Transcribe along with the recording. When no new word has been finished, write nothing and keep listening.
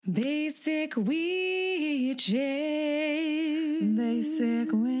Basic witches.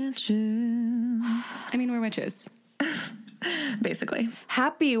 Basic witches. I mean, we're witches. Basically.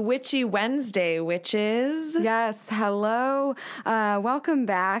 Happy Witchy Wednesday, witches. Yes, hello. Welcome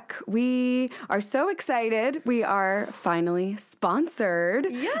back. We are so excited. We are finally sponsored.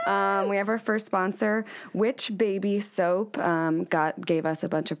 Yes. We have our first sponsor, Witch Baby Soap. Gave us a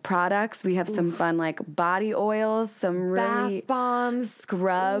bunch of products. We have some fun like body oils, some really bath bombs,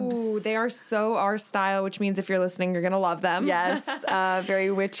 scrubs. Ooh, they are so our style, which means if you're listening, you're going to love them. Yes,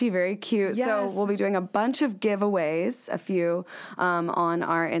 very witchy, very cute. Yes. So we'll be doing a bunch of giveaways, a few on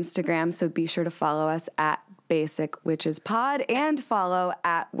our Instagram. So be sure to follow us at Basic Witches Pod and follow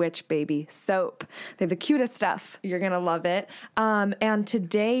at Witch Baby Soap. They have the cutest stuff. You're going to love it. And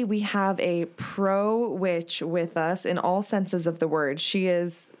today we have a pro witch with us in all senses of the word. She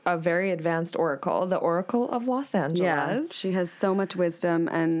is a very advanced oracle, the Oracle of Los Angeles. Yeah, she has so much wisdom.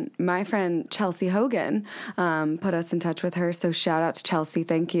 And my friend Chelsea Hogan put us in touch with her. So shout out to Chelsea.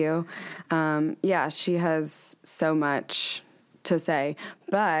 Thank you. Yeah, she has so much to say,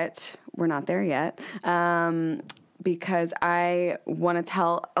 but we're not there yet because I want to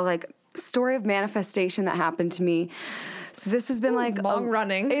tell a story of manifestation that happened to me. So this has been long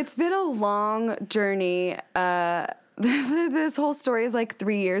running. It's been a long journey. This whole story is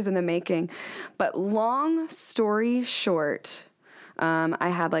 3 years in the making, but long story short, I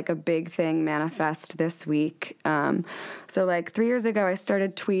had a big thing manifest this week. So 3 years ago, I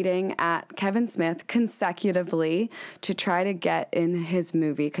started tweeting at Kevin Smith consecutively to try to get in his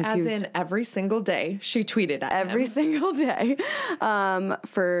movie. In every single day, she tweeted at every him. single day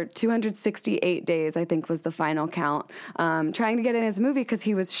for 268 days, I think was the final count, trying to get in his movie because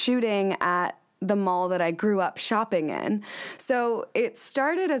he was shooting at the mall that I grew up shopping in. So it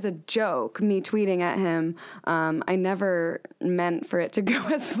started as a joke, me tweeting at him. I never meant for it to go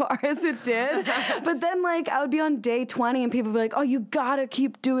as far as it did. But then I would be on day 20 and people would be like, oh, you gotta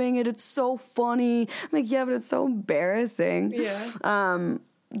keep doing it. It's so funny. I'm like, yeah, but it's so embarrassing. Yeah.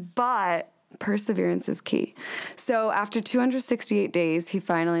 But perseverance is key. So after 268 days, he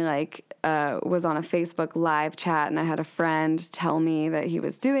finally was on a Facebook live chat, and I had a friend tell me that he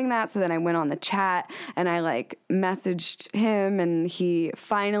was doing that. So then I went on the chat and I messaged him, and he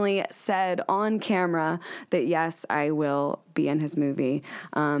finally said on camera that yes, I will be in his movie.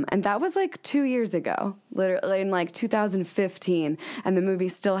 And that was 2 years ago, literally in 2015, and the movie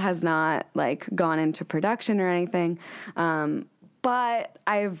still has not gone into production or anything. But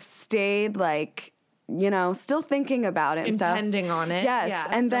I've stayed still thinking about it and intending stuff. on it. Yes. Yeah,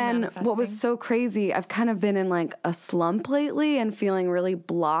 and then manifesting. what was so crazy, I've kind of been in a slump lately and feeling really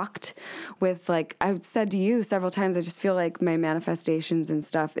blocked with I've said to you several times, I just feel my manifestations and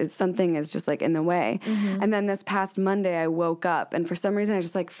stuff is just in the way. Mm-hmm. And then this past Monday I woke up and for some reason I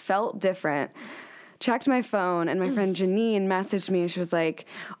just felt different. Checked my phone and my friend Janine messaged me and she was like,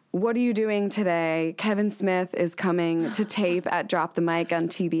 what are you doing today? Kevin Smith is coming to tape at Drop the Mic on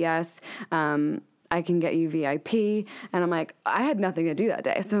TBS. I can get you VIP. And I'm like, I had nothing to do that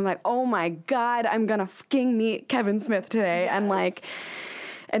day. So I'm like, oh my God, I'm going to fucking meet Kevin Smith today. Yes.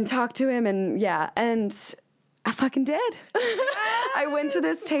 And talk to him. And yeah. And I fucking did. I went to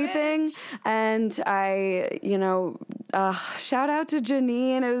this taping and I, shout out to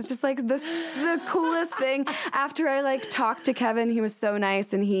Janine. It was just the coolest thing. After I talked to Kevin, he was so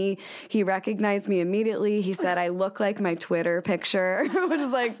nice and he recognized me immediately. He said I look like my Twitter picture, which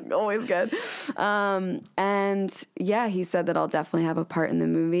is always good. And yeah, he said that I'll definitely have a part in the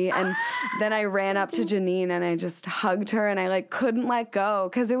movie. And then I ran up to Janine and I just hugged her and I couldn't let go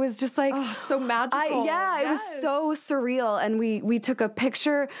because it was just it's so magical. It was so surreal. And we took a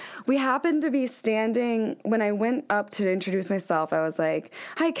picture. We happened to be standing when I went up to introduce myself. I was like,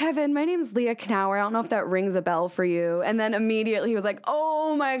 hi, Kevin, my name's Leah Knauer. I don't know if that rings a bell for you. And then immediately he was like,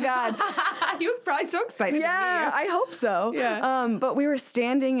 oh my God. He was probably so excited. Yeah, I hope so. Yeah. But we were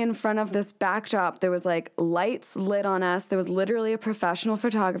standing in front of this backdrop. There was lights lit on us. There was literally a professional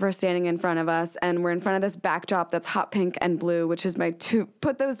photographer standing in front of us. And we're in front of this backdrop that's hot pink and blue, which is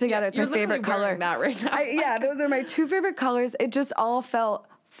put those together. It's my favorite color. That right now. Those are my two favorite colors. It just all felt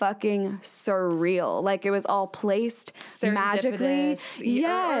fucking surreal. It was all placed magically.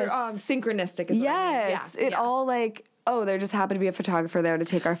 Yes. Or synchronistic as well. Yes. Yeah. It all there just happened to be a photographer there to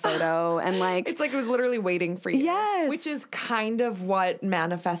take our photo. And it's it was literally waiting for you. Yes. Which is kind of what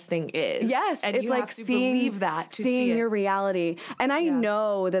manifesting is. Yes. And it's you have to believe that to seeing see your reality. And I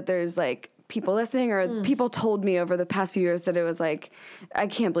know that there's people listening or people told me over the past few years that it was I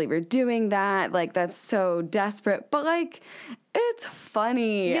can't believe you're doing that. That's so desperate. But it's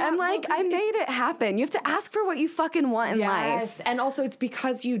funny. Yeah, and like, well, 'cause I made it happen. You have to ask for what you fucking want in life. And also it's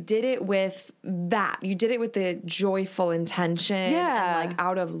because you did it with that. You did it with the joyful intention Yeah. and like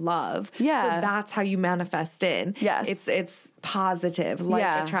out of love. Yeah. So that's how you manifest in. Yes. It's positive. Like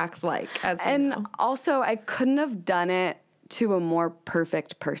Yeah. attracts like, as we And know. also, I couldn't have done it to a more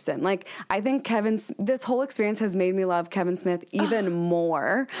perfect person. Like, I think this whole experience has made me love Kevin Smith even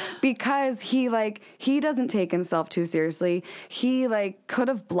more because he doesn't take himself too seriously. He like could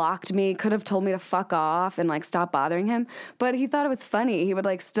have blocked me, could have told me to fuck off and like stop bothering him, but he thought it was funny. He would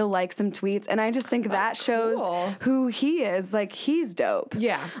like still like some tweets. And I just think that shows cool. who he is. Like, he's dope.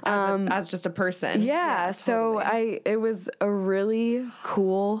 Yeah. As just a person. Yeah. So totally. it was a really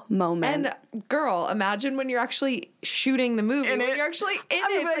cool moment. And girl, imagine when you're actually shooting the movie. When you're actually in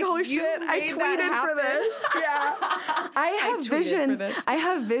I'm it. like, It's holy you shit, I made that tweeted for happen. this. Yeah. I have tweeted for visions. this. I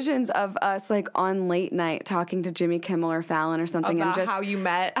have visions of us like on late night talking to Jimmy Kimmel or Fallon or something About and just how you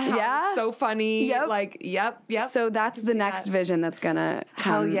met. How Yeah. it's so funny. Yep. Like, yep. So that's the next vision that's gonna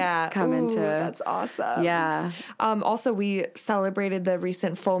come, come Ooh, into that's awesome. Yeah. Also, we celebrated the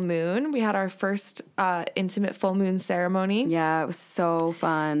recent full moon. We had our first intimate full moon ceremony. Yeah, it was so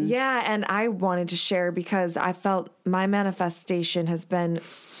fun. Yeah, and I wanted to share because I felt my manifestation has been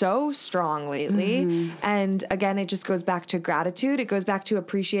so strong lately. And again, it just goes back to gratitude. It goes back to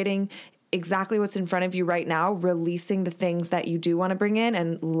appreciating exactly what's in front of you right now, releasing the things that you do want to bring in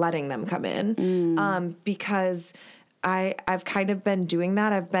and letting them come in. Because I've kind of been doing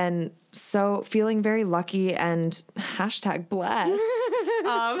that. I've been so feeling very lucky and hashtag blessed.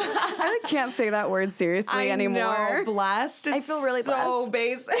 I can't say that word seriously anymore. Know, blessed. It's I feel really so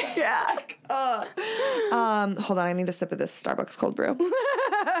basic. Yeah. Hold on, I need a sip of this Starbucks cold brew.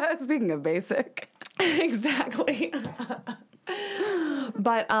 Speaking of basic. Exactly.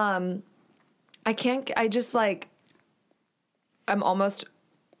 But I just like I'm almost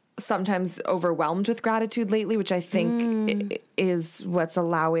sometimes overwhelmed with gratitude lately, which I think is what's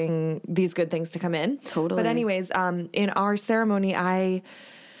allowing these good things to come in. Totally. But anyways, in our ceremony, I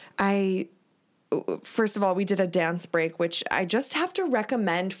first of all, we did a dance break, which I just have to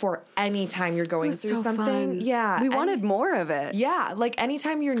recommend for any time you're going through so something. fun. Yeah. We and- wanted more of it. Yeah, like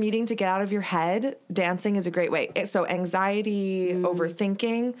anytime you're needing to get out of your head, dancing is a great way. So anxiety,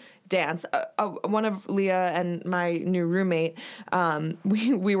 overthinking, dance. One of Leah and my new roommate,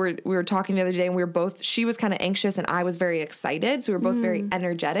 we were talking the other day, and she was kind of anxious and I was very excited, so we were both very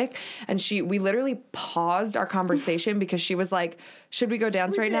energetic. And we literally paused our conversation because she was like, "Should we go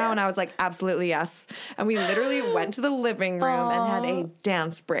dance right now?" And I was like, "Absolutely yes." And we literally went to the living room and had a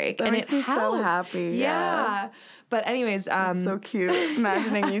dance break. That and makes it me so helped. happy. Yeah. But anyways, So cute.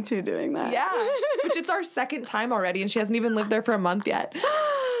 Imagining you two doing that. yeah, which it's our second time already, and she hasn't even lived there for a month yet.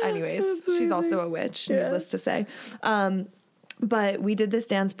 Anyways, she's also a witch, needless to say. But we did this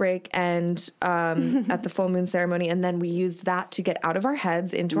dance break and at the full moon ceremony, and then we used that to get out of our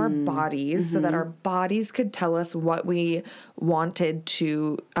heads into our bodies so that our bodies could tell us what we wanted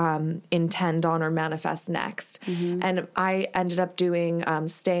to intend on or manifest next. And I ended up doing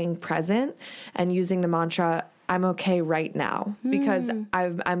staying present and using the mantra, I'm okay right now, because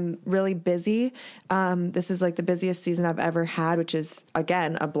I'm really busy. This is like the busiest season I've ever had, which is,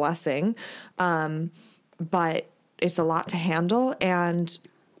 again, a blessing. But it's a lot to handle. And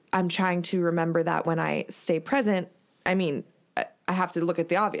I'm trying to remember that when I stay present, I mean, I have to look at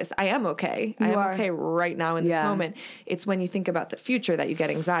the obvious. I am okay. I am okay right now in this moment. It's when you think about the future that you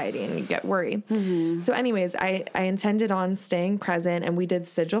get anxiety and you get worried. So anyways, I intended on staying present, and we did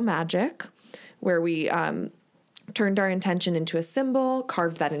sigil magic, where we turned our intention into a symbol,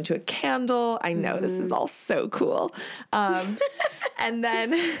 carved that into a candle. I know this is all so cool. And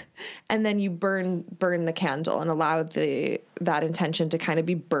then you burn the candle and allow that intention to kind of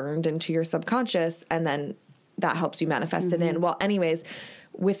be burned into your subconscious, and then that helps you manifest it in. Well, anyways,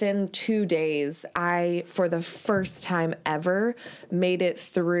 within 2 days, I, for the first time ever, made it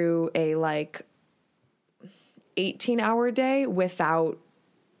through a 18-hour day without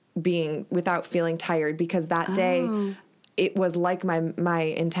feeling tired, because that day it was like my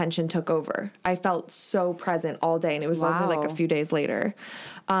intention took over. I felt so present all day, and it was only like a few days later.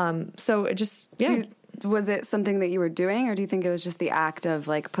 So it just, Was it something that you were doing, or do you think it was just the act of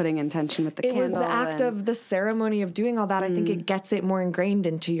like putting intention with the it candle? was the act of the ceremony of doing all that. I think it gets it more ingrained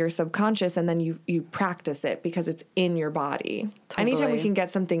into your subconscious, and then you practice it because it's in your body. Anytime we can get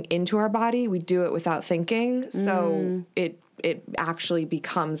something into our body, we do it without thinking. So it actually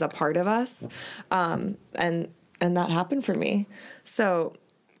becomes a part of us. And that happened for me. So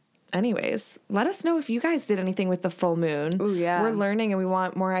anyways, let us know if you guys did anything with the full moon. Ooh, yeah. We're learning and we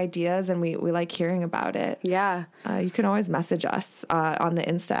want more ideas, and we like hearing about it. Yeah. You can always message us on the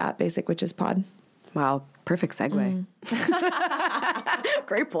Insta at Basic Witches Pod. Wow. Perfect segue.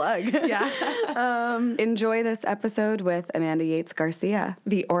 Great plug. Yeah. Enjoy this episode with Amanda Yates Garcia,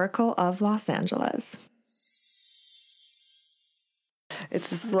 The Oracle of Los Angeles.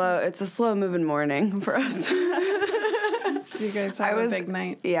 It's a slow moving morning for us. You guys have a big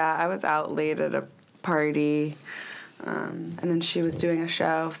night. Yeah, I was out late at a party, and then she was doing a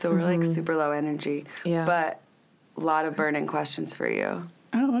show, so we're like super low energy. Yeah. But a lot of burning questions for you.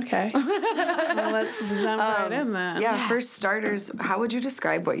 Oh, okay. Well, let's jump right in then. Yeah, for starters, how would you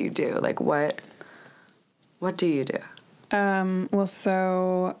describe what you do? Like, what do you do?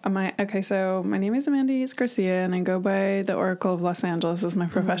 So my name is Amanda Yates Garcia, and I go by the Oracle of Los Angeles as my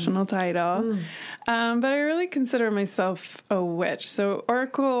professional title. But I really consider myself a witch. So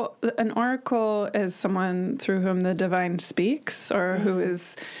an oracle is someone through whom the divine speaks, or who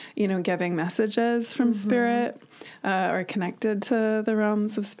is, giving messages from spirit. Or connected to the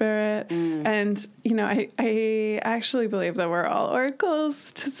realms of spirit. And, I actually believe that we're all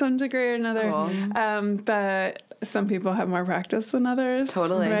oracles to some degree or another. Cool. But some people have more practice than others.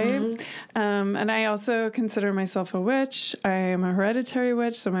 Totally. Right? And I also consider myself a witch. I am a hereditary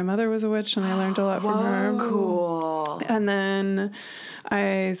witch, so my mother was a witch, and I learned a lot from her. Cool. And then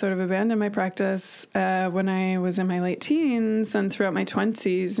I sort of abandoned my practice when I was in my late teens, and throughout my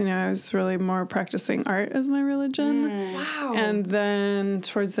 20s, I was really more practicing art as my religion. Wow. And then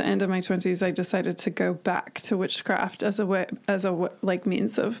towards the end of my 20s, I decided to go back to witchcraft as a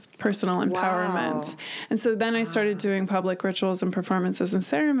means of personal empowerment. Wow. And so then I started doing public rituals and performances and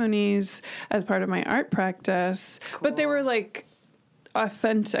ceremonies as part of my art practice. Cool. But they were like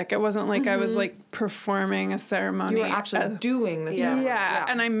authentic. It wasn't like I was like performing a ceremony. You were actually doing the ceremony. Yeah,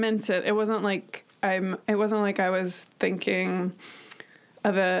 and I meant it. It wasn't like I was thinking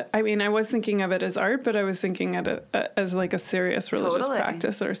of it. I mean, I was thinking of it as art, but I was thinking of it as like a serious religious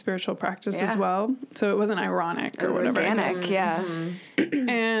practice or a spiritual practice as well. So it wasn't ironic or whatever. Organic, yeah.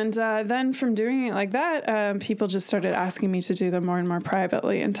 And then from doing it like that, people just started asking me to do them more and more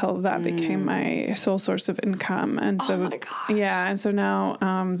privately until that became my sole source of income. And so, oh my gosh. Yeah, and so now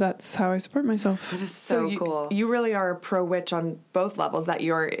that's how I support myself. That is so cool. You really are a pro witch on both levels. That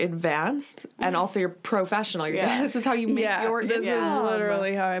you're advanced and also you're professional. This is how you make your income. This is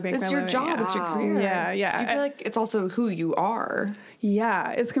literally how I make my living. It's your job. It's your career. Yeah. Do you feel like it's also who you are?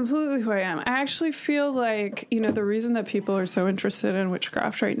 Yeah, it's completely who I am. I actually feel like, the reason that people are so interested in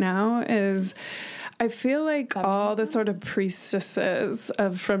witchcraft right now is I feel like all the sort of priestesses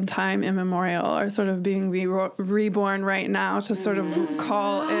from time immemorial are sort of being reborn right now to sort of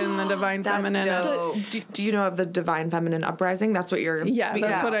call in the divine feminine. Dope. Do you know of the divine feminine uprising? That's what you're speaking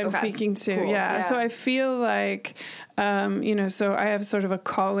that's about. what I'm speaking to. Cool. Yeah. So I feel like, so I have sort of a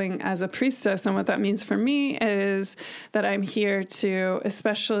calling as a priestess, and what that means for me is that I'm here to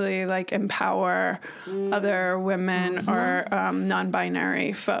especially like empower other women or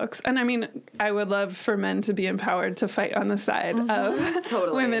non-binary folks. And I mean, I would love for men to be empowered to fight on the side of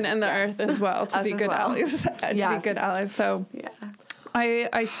women and the earth as well, to be good allies. To be good allies. So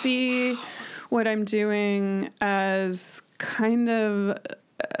I see what I'm doing as kind of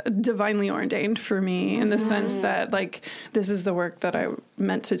divinely ordained for me in the sense that like this is the work that I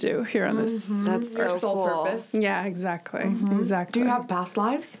meant to do here on this. That's so sole cool. purpose. Yeah, exactly. Exactly. Do you have past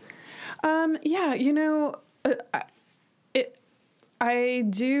lives? I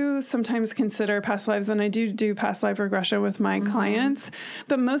do sometimes consider past lives, and I do past life regression with my clients,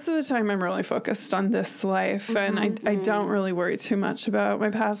 but most of the time I'm really focused on this life, and I don't really worry too much about my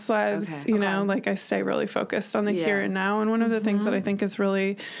past lives. Like I stay really focused on the here and now. And one of the things that I think is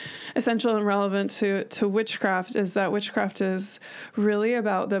really essential and relevant to witchcraft is that witchcraft is really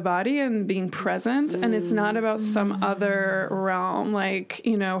about the body and being present, and it's not about some other realm like,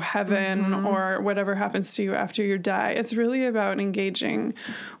 heaven or whatever happens to you after you die. It's really about engaging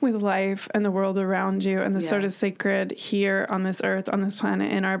with life and the world around you and the sort of sacred here on this earth, on this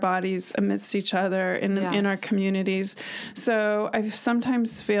planet, in our bodies, amidst each other, in our communities. So I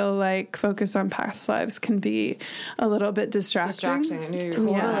sometimes feel like focus on past lives can be a little bit distracting.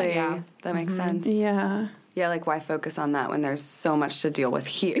 Totally. Yeah. That makes sense. Yeah. Yeah, like why focus on that when there's so much to deal with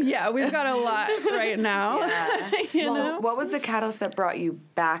here? Yeah, we've got a lot right now. So what was the catalyst that brought you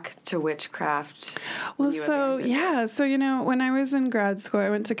back to witchcraft? Well, so when I was in grad school, I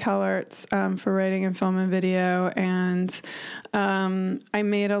went to CalArts for writing and film and video, and I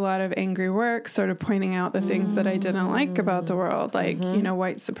made a lot of angry work, sort of pointing out the things that I didn't like about the world, like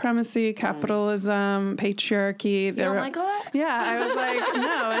white supremacy, capitalism, patriarchy. You don't like all that? Yeah, I was like,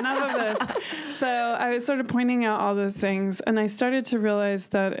 no, enough So I was sort of pointing out all those things, and I started to realize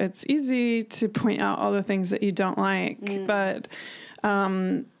that it's easy to point out all the things that you don't like, but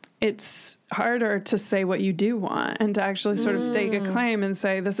it's harder to say what you do want and to actually sort of stake a claim and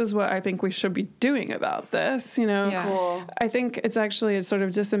say, this is what I think we should be doing about this. You know, Cool. I think it's actually a sort of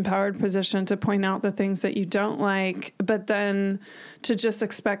disempowered position to point out the things that you don't like, but then to just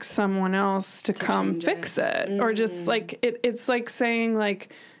expect someone else to come fix it. Or just like, it's like saying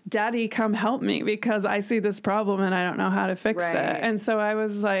like, Daddy, come help me because I see this problem and I don't know how to fix it. And so I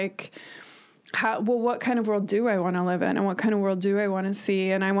was like, what kind of world do I want to live in? And what kind of world do I want to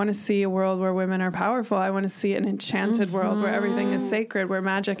see? And I want to see a world where women are powerful. I want to see an enchanted world where everything is sacred, where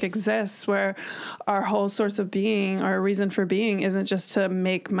magic exists, where our whole source of being, our reason for being isn't just to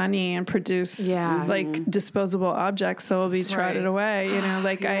make money and produce like disposable objects that will be trotted away. You know,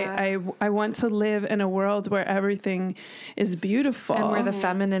 like I want to live in a world where everything is beautiful. And where the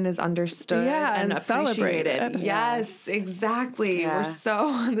feminine is understood and appreciated. Celebrated. Yes, exactly. We're so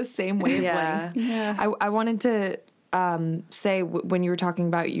on the same wavelength. I wanted to say when you were talking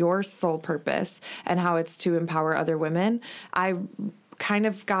about your soul purpose and how it's to empower other women, I kind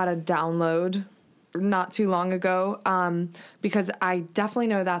of got a download not too long ago because I definitely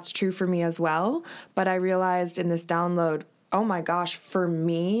know that's true for me as well. But I realized in this download, oh my gosh, for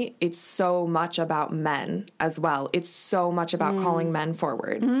me, it's so much about men as well. It's so much about calling men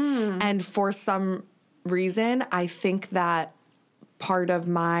forward. And for some reason, I think that part of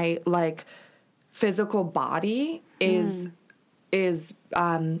my like physical body is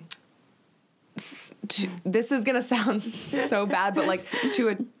this is gonna sound so bad, but like to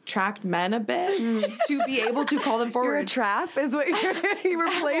attract men a bit, to be able to call them forward. You're a trap is what you were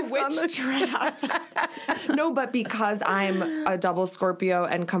placed on the trap. No, but because I'm a double Scorpio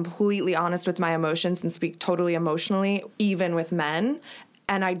and completely honest with my emotions and speak totally emotionally, even with men.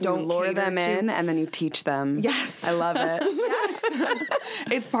 And I don't lure them in, and then you teach them. Yes. I love it. Yes.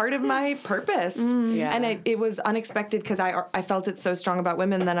 It's part of my purpose. Yeah. And it was unexpected because I felt it so strong about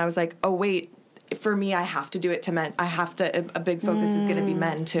women. Then I was like, oh, wait, for me, I have to do it to men. I have to, a big focus is going to be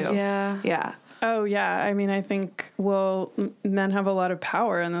men too. Yeah. Yeah. Oh, yeah. I mean, I think, men have a lot of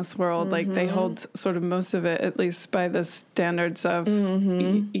power in this world. Like, they hold sort of most of it, at least by the standards of,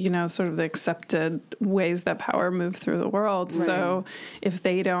 you know, sort of the accepted ways that power move through the world. Right. So if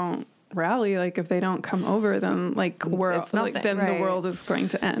they don't rally, like, if they don't come over, then, like, the world is going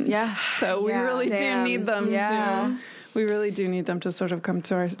to end. Yeah. So we really do need them to... We really do need them to sort of come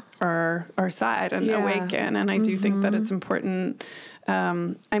to our side and awaken. And I do think that it's important.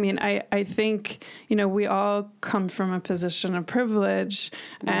 I mean, I think, you know, we all come from a position of privilege.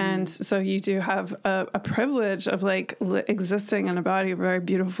 And so you do have a privilege of like existing in a body of a very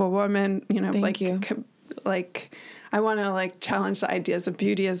beautiful woman, you know, like I want to like challenge the ideas of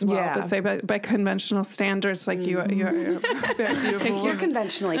beauty as well, but say by conventional standards, like you're very beautiful. You're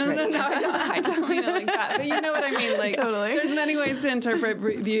conventionally pretty. No, I don't mean it like that. But you know what I mean? Like, totally. There's many ways to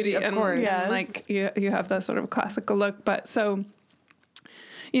interpret beauty, of course. Yes. Like you have that sort of classical look, but so.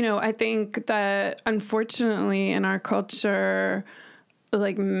 You know, I think that unfortunately in our culture,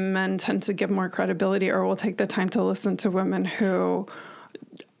 like men tend to give more credibility or will take the time to listen to women who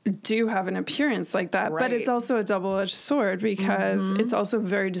do have an appearance like that. Right. But it's also a double-edged sword because it's also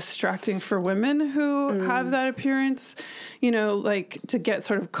very distracting for women who have that appearance, you know, like to get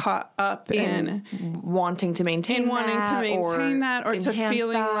sort of caught up in wanting to maintain that or to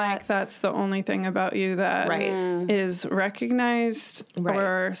feeling like that's the only thing about you that is recognized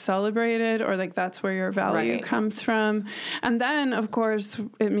or celebrated, or like that's where your value comes from. And then, of course,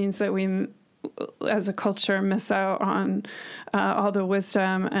 it means that we as a culture miss out on all the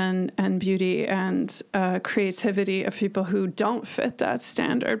wisdom and beauty and creativity of people who don't fit that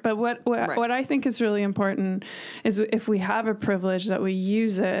standard. But what I think is really important is if we have a privilege that we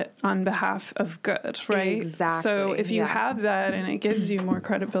use it on behalf of good, right? Exactly. So if you have that and it gives you more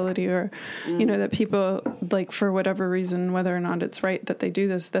credibility, or you know that people, like, for whatever reason, whether or not it's right that they do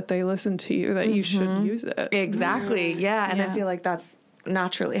this, that they listen to you, that you should use it. Exactly. Yeah. And I feel like that's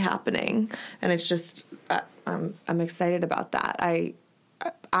naturally happening, and it's just I'm excited about that. I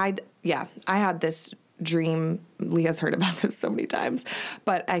had this dream. Leah's heard about this so many times,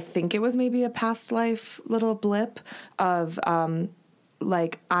 but I think it was maybe a past life little blip of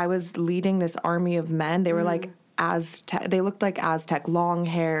like I was leading this army of men. They were like Aztec. They looked like Aztec, long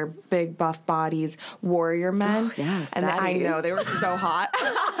hair, big buff bodies, warrior men. Oh, yes, and I know they were so hot.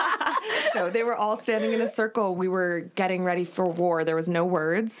 No, they were all standing in a circle. We were getting ready for war. There was no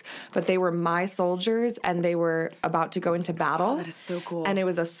words, but they were my soldiers, and they were about to go into battle. Oh, that is so cool. And it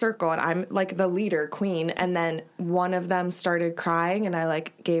was a circle, and I'm like the leader, queen. And then one of them started crying, and I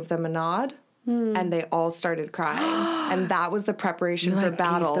like gave them a nod. and they all started crying. And that was the preparation for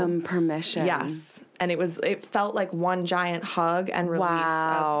battle. Gave them permission. Yes. And it felt like one giant hug and release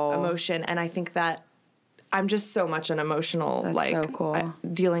of emotion. And I think that I'm just so much an emotional, That's so cool.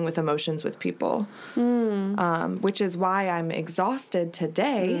 Dealing with emotions with people, which is why I'm exhausted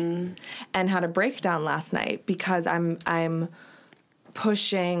today and had a breakdown last night, because I'm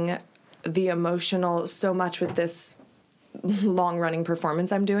pushing the emotional so much with this long running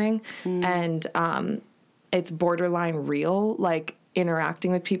performance I'm doing. And it's borderline real, like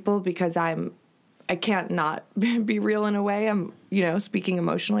interacting with people, because I can't not be real in a way. I'm, speaking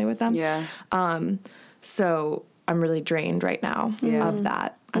emotionally with them. Yeah. So I'm really drained right now of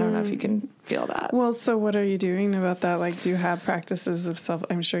that. I don't know if you can feel that. Well, so what are you doing about that? Like, do you have practices of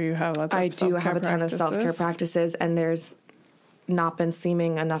I'm sure you have lots of self-care I do have a ton of self-care practices, and there's not been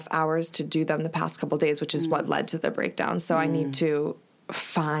seeming enough hours to do them the past couple days, which is what led to the breakdown. So I need to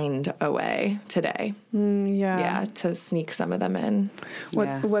find a way today. To sneak some of them in.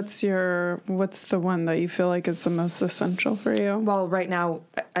 What's the one that you feel like is the most essential for you? Well, right now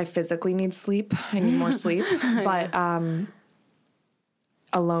I physically need sleep. I need more sleep, but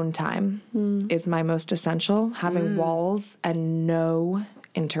alone time is my most essential. Having walls and no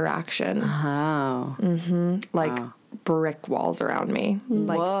interaction. Oh. Brick walls around me,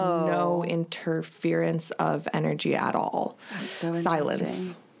 like no interference of energy at all. So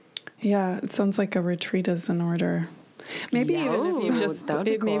silence. Yeah, it sounds like a retreat is in order. Maybe even if you just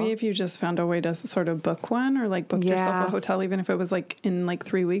maybe if you just found a way to sort of book one, or like book yourself a hotel, even if it was like in like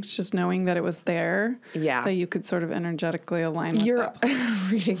 3 weeks, just knowing that it was there, that you could sort of energetically align with. You're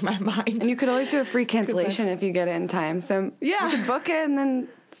reading my mind. And you could always do a free cancellation if you get it in time. So you could book it and then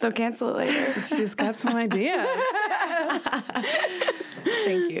still cancel it later. She's got some ideas.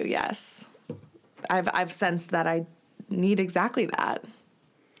 Thank you. Yes, I've sensed that I need exactly that.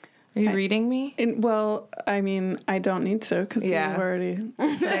 Are you reading me? Well, I mean, I don't need to, because you've already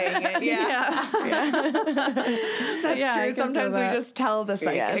saying it. That's true. Sometimes we just tell the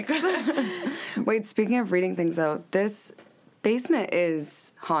psychic. Yes. Wait, speaking of reading things, though, this basement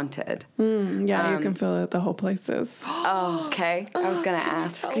is haunted. You can feel it. The whole place is. Okay. I was going to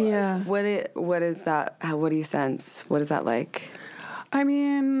ask. Yeah. What is that? What do you sense? What is that like? I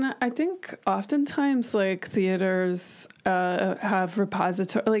mean, I think oftentimes like theaters have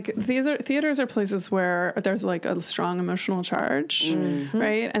repository. Like theaters are places where there's like a strong emotional charge,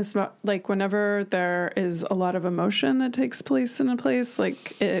 right? And so, like whenever there is a lot of emotion that takes place in a place,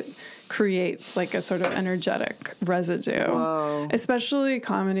 like it creates like a sort of energetic residue. Whoa. Especially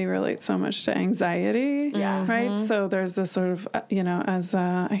comedy relates so much to anxiety, right? So there's this sort of, as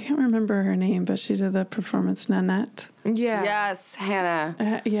I can't remember her name, but she did the performance Nanette. Yeah. Yes,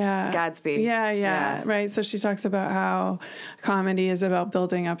 Hannah. Gadsby. Yeah. Right. So she talks about how comedy is about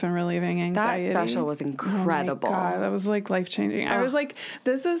building up and relieving anxiety. That special was incredible. Oh my God, that was like life-changing. I was like,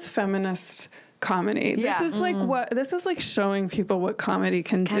 this is feminist comedy. This is like this is like showing people what comedy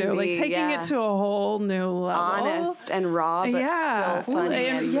can do. Like taking it to a whole new level. Honest and raw, but still funny.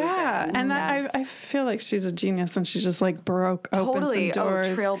 And I feel like she's a genius, and she just like broke open some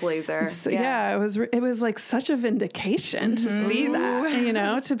doors. Trailblazer. It was like such a vindication to see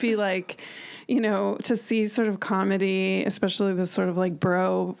that, to be like, to see sort of comedy, especially this sort of like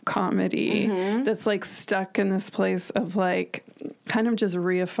bro comedy that's like stuck in this place of like kind of just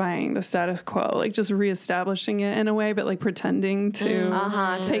reifying the status quo, like just reestablishing it in a way, but like pretending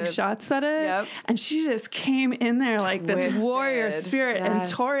to take shots at it. Yep. And she just came in there like this warrior spirit and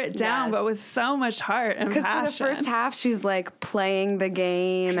tore it down, but with so much heart and passion. Because for the first half, she's like playing the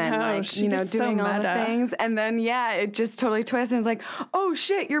game and doing all the things. And then, it just totally twists and it's like, oh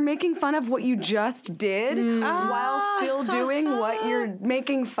shit, you're making fun of what you just did while still doing what you're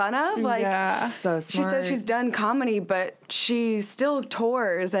making fun of. Like, so smart. She says she's done comedy, but she still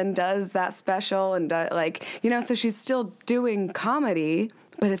tours and does that special and so she's still doing comedy,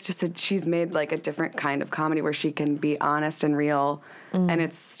 but it's just she's made like a different kind of comedy where she can be honest and real and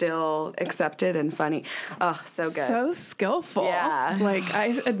it's still accepted and funny. Oh, so good. So skillful. Yeah. Like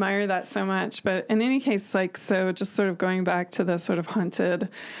I admire that so much. But in any case, like, so just sort of going back to the sort of haunted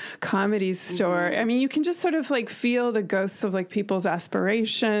comedy store, I mean, you can just sort of like feel the ghosts of like people's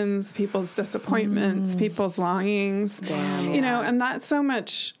aspirations, people's disappointments, people's longings, and that's so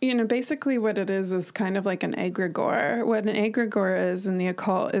much, basically what it is kind of like an egregore. What an egregore is in the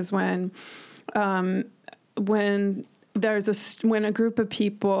occult is when when a group of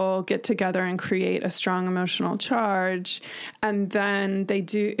people get together and create a strong emotional charge, and then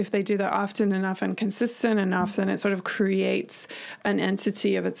if they do that often enough and consistent enough, then it sort of creates an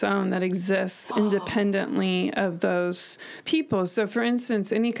entity of its own that exists independently of those people. So for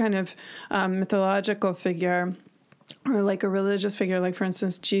instance, any kind of mythological figure, or like a religious figure, like for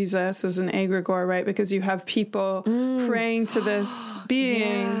instance, Jesus is an egregore, right? Because you have people praying to this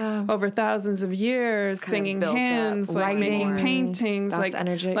being over thousands of years, singing hymns, like making paintings, like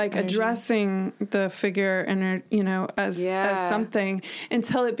addressing the figure as something,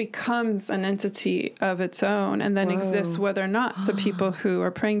 until it becomes an entity of its own, and then exists whether or not the people who are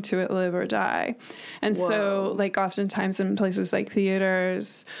praying to it live or die. And so, like oftentimes in places like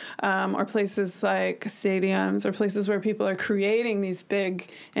theaters, or places like stadiums, or places where people are creating these big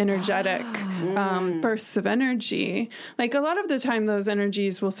energetic bursts of energy. Like a lot of the time those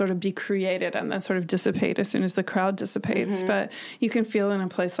energies will sort of be created and then sort of dissipate as soon as the crowd dissipates. But you can feel in a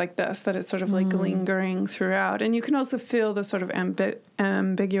place like this that it's sort of like lingering throughout. And you can also feel the sort of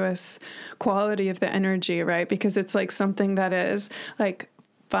ambiguous quality of the energy, right? Because it's like something that is like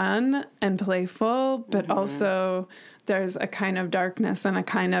fun and playful, but also there's a kind of darkness and a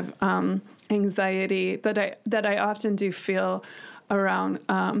kind of anxiety that I often do feel around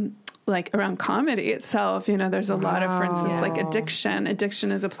around comedy itself. There's a lot of, for instance, like addiction.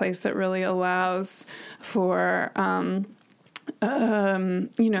 Addiction is a place that really allows for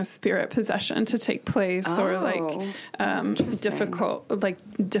spirit possession to take place, or difficult.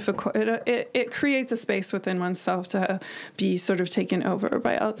 It creates a space within oneself to be sort of taken over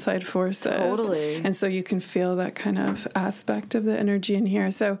by outside forces. Totally. And so you can feel that kind of aspect of the energy in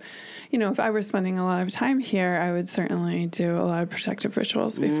here. So, if I were spending a lot of time here, I would certainly do a lot of protective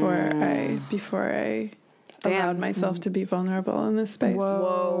rituals before I allowed myself to be vulnerable in this space.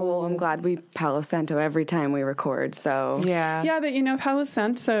 Whoa. I'm glad we Palo Santo every time we record, so... Yeah, but Palo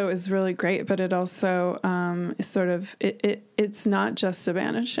Santo is really great, but it also is sort of... It's not just a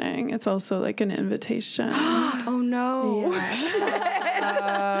banishing, it's also like an invitation. Oh, no.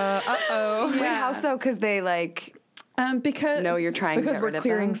 Yeah. Uh-oh. Wait, how so? Because they, like... because you're trying because to we're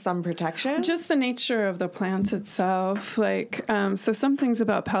clearing some protection. Just the nature of the plant itself, so some things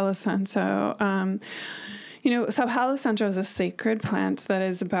about Palo Santo. So Palo Santo is a sacred plant that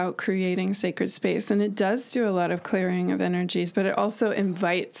is about creating sacred space, and it does do a lot of clearing of energies, but it also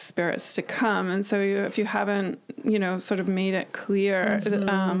invites spirits to come. And so if you haven't, sort of made it clear,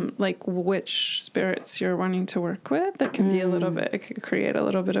 like which spirits you're wanting to work with, that can be it could create a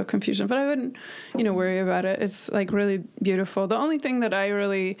little bit of confusion, but I wouldn't, worry about it. It's like really beautiful. The only thing that I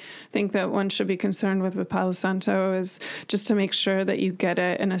really think that one should be concerned with Palo Santo is just to make sure that you get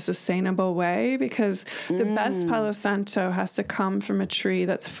it in a sustainable way, because the best Palo Santo has to come from a tree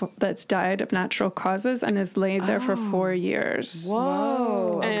that's died of natural causes and is laid there for 4 years.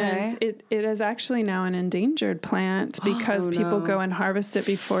 Whoa! And it is actually now an endangered plant because people go and harvest it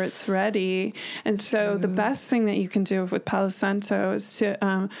before it's ready. And so the best thing that you can do with Palo Santo is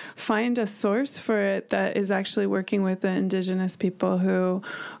to find a source for it that is actually working with the indigenous people who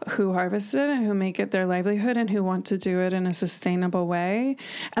harvest it and who make it their livelihood and who want to do it in a sustainable way.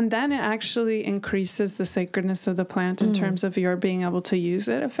 And then it actually increases the sacredness of the plant in terms of your being able to use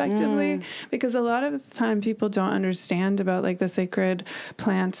it effectively, because a lot of the time people don't understand about like the sacred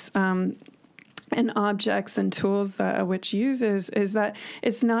plants and objects and tools that a witch uses, is that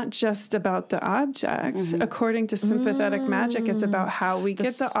it's not just about the object. According to sympathetic magic, it's about how we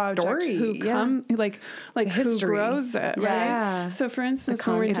get the object, who come, like who grows it, right? Yeah. So for instance,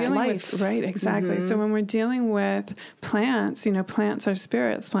 when we're dealing with, right, exactly. So when we're dealing with plants, plants are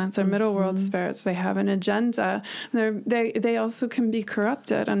spirits, plants are middle world spirits. They have an agenda. They also can be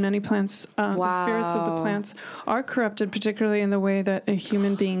corrupted, and many plants, the spirits of the plants are corrupted, particularly in the way that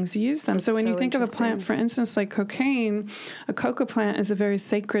human beings use them. So when you think of a plant, for instance, like cocaine, a coca plant is a very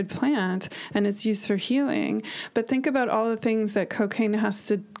sacred plant and it's used for healing. But think about all the things that cocaine has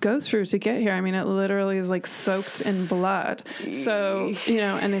to go through to get here. I mean, it literally is like soaked in blood. So,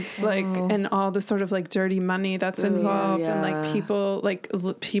 and it's like, and all the sort of like dirty money that's involved, and like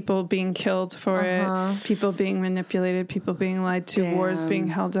people being killed for it, people being manipulated, people being lied to, wars being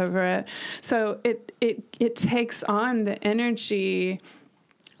held over it. So it takes on the energy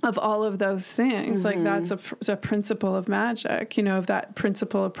of all of those things. Like that's a principle of magic, of that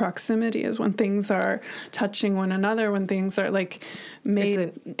principle of proximity, is when things are touching one another, when things are like made.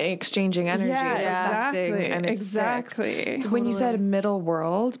 It's exchanging energy. Yeah, it's affecting, and it's exactly. So when you said middle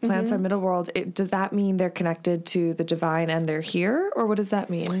world, plants are middle world, does that mean they're connected to the divine and they're here, or what does that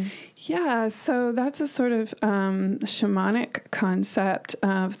mean? Yeah, so that's a sort of shamanic concept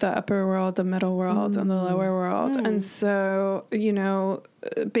of the upper world, the middle world, and the lower world. And so,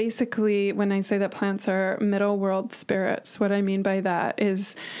 basically, when I say that plants are middle world spirits, what I mean by that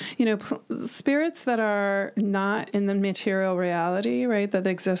is, spirits that are not in the material reality, right, that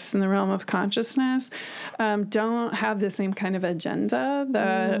exists in the realm of consciousness, don't have the same kind of agenda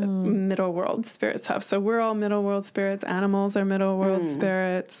that middle world spirits have. So we're all middle world spirits. Animals are middle world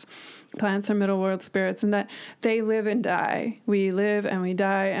spirits. Plants are middle world spirits, and that they live and die. We live and we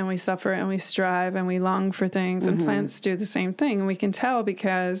die and we suffer and we strive and we long for things, and plants do the same thing. And we can tell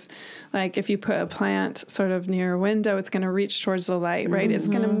because, like, if you put a plant sort of near a window, it's going to reach towards the light, right? It's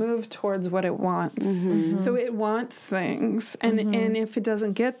going to move towards what it wants. So it wants things, and if it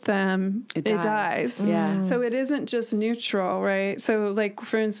doesn't get them, it dies. Yeah. So it isn't just neutral, right? So, like,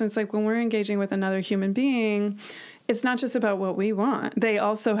 for instance, like when we're engaging with another human being, it's not just about what we want. They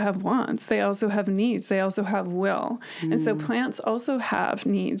also have wants. They also have needs. They also have will. And so plants also have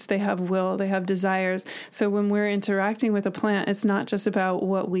needs. They have will. They have desires. So when we're interacting with a plant, it's not just about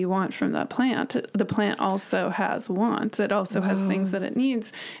what we want from that plant. The plant also has wants. It also has things that it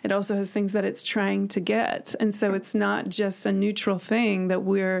needs. It also has things that it's trying to get. And so it's not just a neutral thing that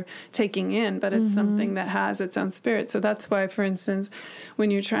we're taking in, but it's something that has its own spirit. So that's why, for instance,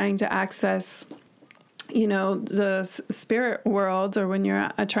 when you're trying to access the spirit world, or when you're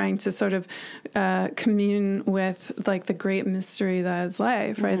trying to sort of commune with, like, the great mystery that is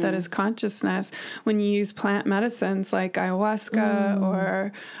life, right? That is consciousness. When you use plant medicines like ayahuasca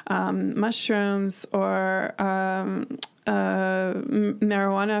or mushrooms or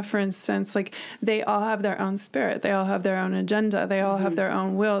marijuana, for instance, like, they all have their own spirit. They all have their own agenda. They all have their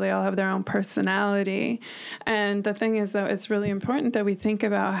own will. They all have their own personality. And the thing is, though, it's really important that we think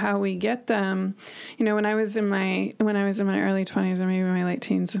about how we get them. When I was in my early 20s or maybe my late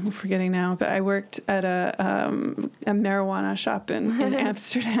teens, I'm forgetting now, but I worked at a marijuana shop in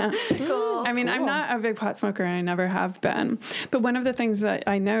Amsterdam. Cool. I mean, I'm not a big pot smoker, and I never have been. But one of the things that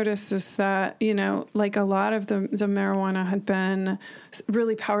I noticed is that, like, a lot of the marijuana had been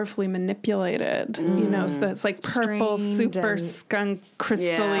really powerfully manipulated, so that's like purple, super skunk,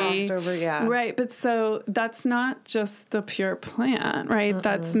 crystally, right? But so that's not just the pure plant, right?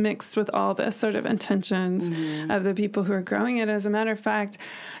 That's mixed with all the sort of intentions of the people who are growing it. As a matter of fact,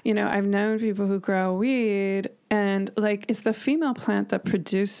 I've known people who grow weed, and, like, it's the female plant that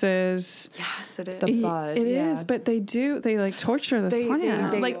produces. Yes, it is. The bud. It is, but they like torture this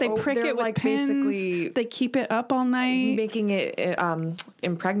plant. They prick it with pins. Basically, they keep it up all night, making it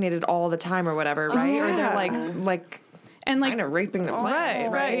impregnated all the time or whatever, right? Or they're like. And, like, kind of raping the plants,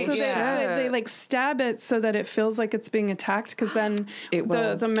 right? So they like stab it so that it feels like it's being attacked, because then the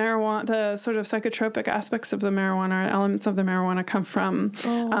marijuana, the sort of psychotropic aspects of the marijuana, elements of the marijuana, come from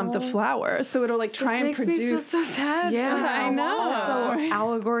the flower. So it'll, like, try and produce. Me feel so sad. Yeah, I know. Also,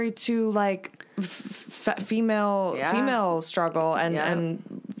 allegory to, like, female struggle and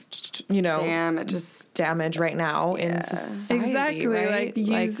damage right now in society. Exactly, right? like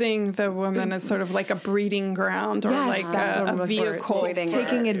using the woman as sort of like a breeding ground, or like a vehicle,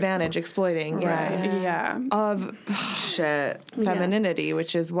 taking advantage, exploiting, of femininity,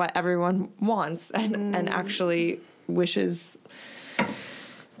 which is what everyone wants and actually wishes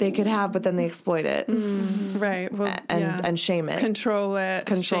they could have, but then they exploit it, right? Well, and shame it, control it,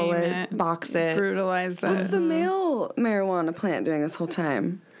 box it, brutalize it. What's the male marijuana plant doing this whole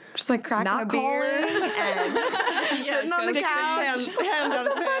time? Just, like, cracking a beer and sitting on the couch. What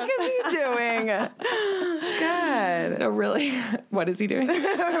the fuck is he doing? God. No, really. What is he doing?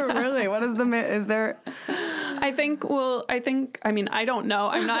 Really? What is is there? I mean, I don't know.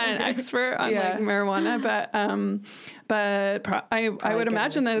 I'm not an expert on like marijuana, but I would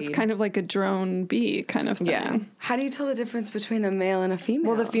imagine that it's kind of like a drone bee kind of thing. Yeah. How do you tell the difference between a male and a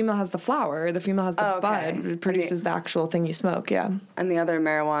female? Well, the female has the flower. The female has the bud. It produces the actual thing you smoke, yeah. And the other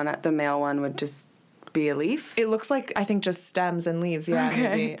marijuana, the male one, would just be a leaf? It looks like, I think, just stems and leaves,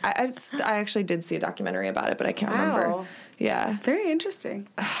 maybe. I actually did see a documentary about it, but I can't remember. Yeah. Very interesting.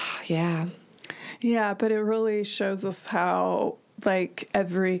 Yeah. Yeah, but it really shows us how, like,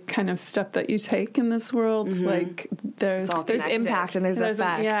 every kind of step that you take in this world, like, there's impact and there's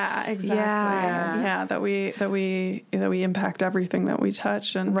effect. Yeah, exactly. Yeah, that we impact everything that we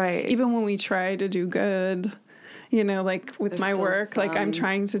touch, and even when we try to do good, like with my work, like, I'm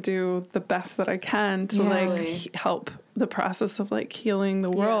trying to do the best that I can to like help the process of, like, healing the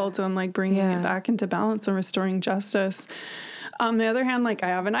world and, like, bringing it back into balance and restoring justice. On the other hand, like, I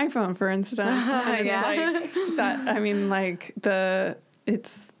have an iPhone, for instance. And like that. I mean, like, the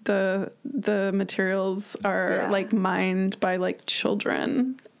materials are like mined by, like,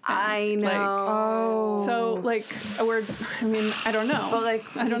 children, I know. So like I don't know. But like,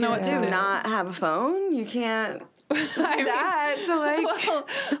 I don't know what to do. Not have a phone? You can't do that. So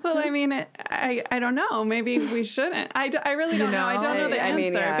like, well, I mean, I don't know. Maybe we shouldn't. I really don't know. I don't know the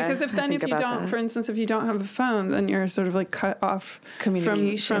answer because if you don't, for instance, if you don't have a phone, then you're sort of like cut off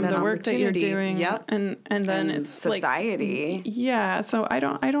communication from the work that you're doing. Yep. And then it's society. Like, yeah. So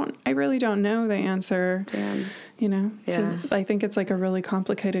I really don't know the answer. Damn. You know, I think it's like a really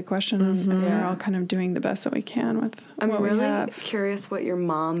complicated question, and we're all kind of doing the best that we can with what we have. I'm really curious what your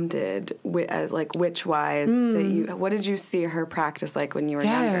mom did, like witch-wise. What did you see her practice like when you were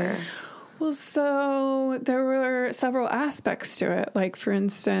younger? Well, so there were several aspects to it. Like, for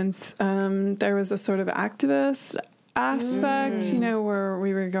instance, there was a sort of activist aspect, where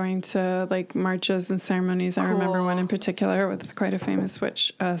we were going to like marches and ceremonies. I remember one in particular with quite a famous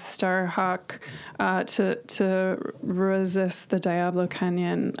witch, Starhawk, to resist the Diablo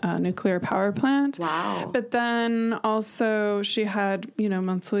Canyon nuclear power plant. Wow. But then also she had,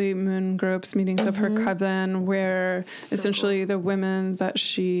 monthly moon groups, meetings of her coven, where essentially the women that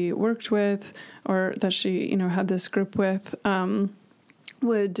she worked with or that she, had this group with,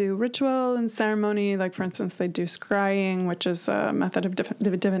 would do ritual and ceremony. Like, for instance, they do scrying, which is a method of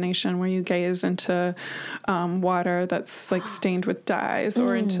divination where you gaze into water that's like stained with dyes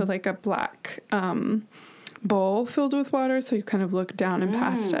or into like a black bowl filled with water. So you kind of look down and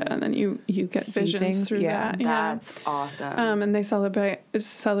past it, and then you get visions through that. Yeah. That's awesome. And they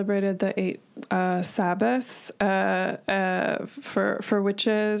celebrated the 8 Sabbaths for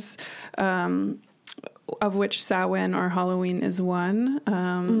witches, of which Samhain or Halloween is one.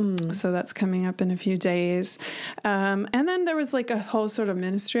 So that's coming up in a few days. And then there was like a whole sort of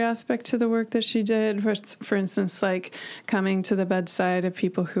ministry aspect to the work that she did. For instance, like coming to the bedside of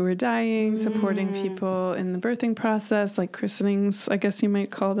people who were dying, supporting people in the birthing process, like christenings, I guess you might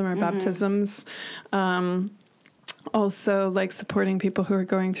call them, or baptisms. Also, like supporting people who are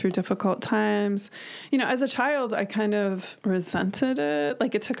going through difficult times. As a child, I kind of resented it.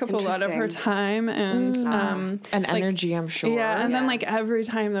 Like, it took up a lot of her time and energy, I'm sure. Yeah, and then like every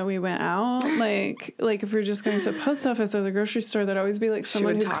time that we went out, like if we were just going to the post office or the grocery store, there'd always be like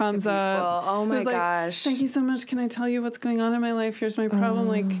someone who comes up. Oh my Like, gosh! thank you so much. Can I tell you what's going on in my life? Here's my problem.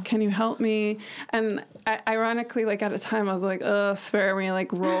 Like, can you help me? And ironically, like at a time, I was like, spare me.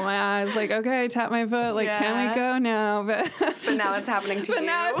 Like, roll my eyes. Like, okay, tap my foot. Like, can we go now? But now it's happening to you.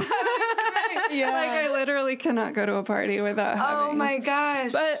 Now it's happening to me. Yeah. Like, I literally cannot go to a party without having. Oh my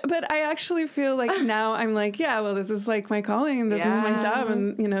gosh. But I actually feel like now I'm like, well, this is like my calling. This is my job.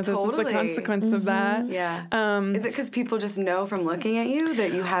 And, this is the consequence of that. Yeah. Is it because people just know from looking at you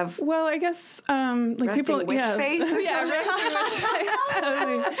that you have... Well, I guess like people... Resting witch face or yeah, resting witch face.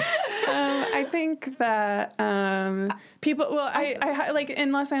 Totally. I think that people... Well, I like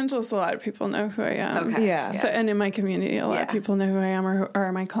in Los Angeles, a lot of people know who I am. Okay. Yeah. So, and in my community, a lot of people know who I am or who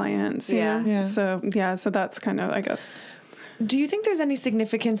are my clients. Yeah. So that's kind of, I guess. Do you think there's any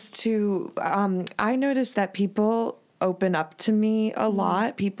significance to, I noticed that people open up to me a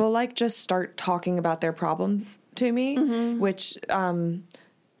lot. People like just start talking about their problems to me, which can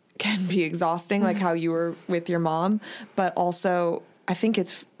be exhausting, like how you were with your mom. But also, I think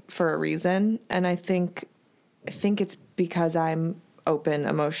it's for a reason. And I think it's because I'm open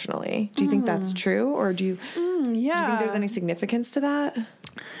emotionally. Do you think that's true? Or do you think there's any significance to that?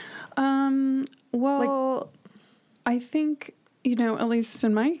 Well, I think, at least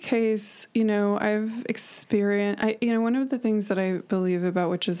in my case, I've experienced, one of the things that I believe about,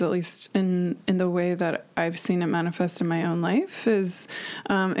 which is at least in the way that I've seen it manifest in my own life, is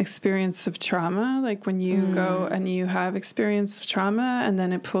experience of trauma. Like when you go and you have experience of trauma, and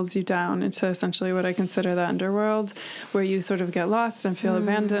then it pulls you down into essentially what I consider the underworld, where you sort of get lost and feel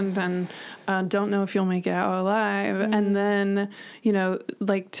abandoned and don't know if you'll make it out alive. And then,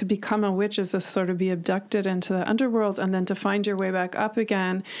 like to become a witch is to sort of be abducted into the underworld and then to find your way back up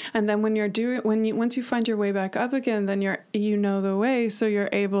again. And then once you find your way back up again, then you know the way, so you're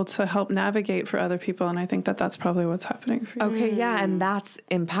able to help navigate for other people. And I think that that's probably what's happening for you. Okay, yeah, and that's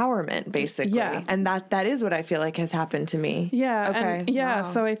empowerment, basically. Yeah. And that is what I feel like has happened to me. Yeah. Okay. And wow.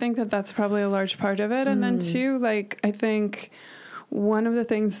 So I think that that's probably a large part of it. And then too, like, I think one of the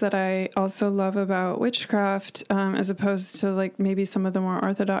things that I also love about witchcraft, as opposed to like maybe some of the more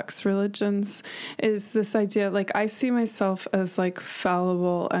orthodox religions, is this idea, like I see myself as like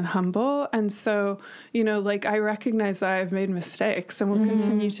fallible and humble. And so, like I recognize that I've made mistakes and will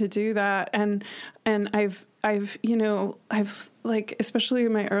continue to do that. And I've like, especially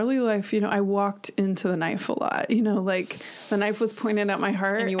in my early life, I walked into the knife a lot, like the knife was pointed at my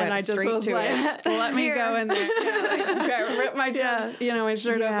heart and I just was like, let me go in there, rip my chest, my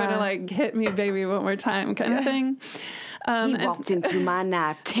shirt open and like, hit me baby one more time kind of thing. He walked into my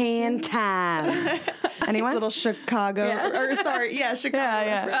knife 10 times. Anyone? Little Chicago,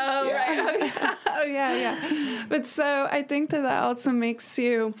 Chicago. Oh, right. Oh, yeah. But so I think that also makes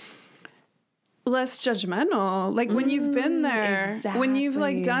you less judgmental. Like when you've been there, when you've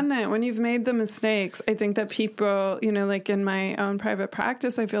like done it, when you've made the mistakes, I think that people, like in my own private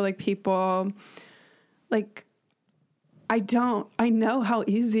practice, I feel like people like, I know how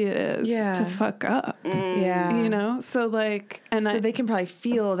easy it is to fuck up. Yeah. So like, so they can probably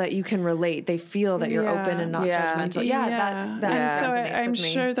feel that you can relate. They feel that you're open and not judgmental. So I'm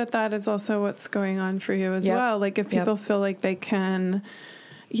sure that is also what's going on for you as well. Like if people feel like they can,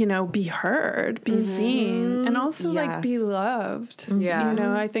 be heard, be seen, and also like be loved.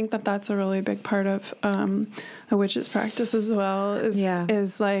 Yeah. I think that that's a really big part of a witch's practice as well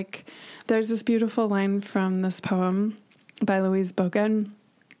is like, there's this beautiful line from this poem by Louise Bogan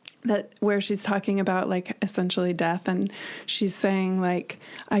where she's talking about like essentially death, and she's saying like,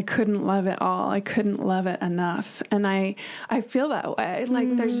 I couldn't love it all. I couldn't love it enough. And I feel that way.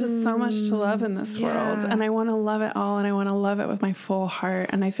 Like there's just so much to love in this world, and I want to love it all, and I want to love it with my full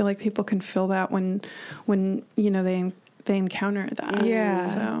heart. And I feel like people can feel that when they encounter that.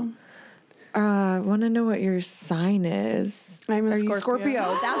 Yeah. So want to know what your sign is. Are you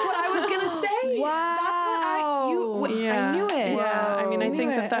Scorpio? That's what I was gonna say. Wow. That's what I knew it. Yeah. I mean, I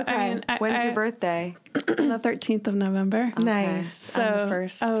think that. Okay. I mean, when's your birthday? The 13th of November. Nice. So, I'm the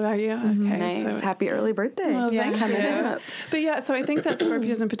 1st. Oh, are you? Okay. Nice. So, Happy early birthday. well, thank you. But yeah, so I think that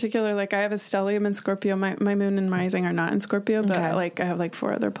Scorpios in particular, like I have a stellium in Scorpio. My moon and rising are not in Scorpio, but like I have like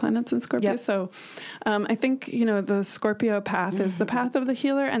 4 other planets in Scorpio. Yep. So I think, the Scorpio path is the path of the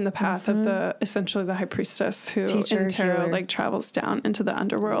healer and the path of essentially the high priestess who Teacher, in tarot healer. like travels down into the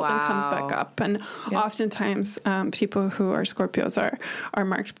underworld and comes back up. And oftentimes people who are Scorpios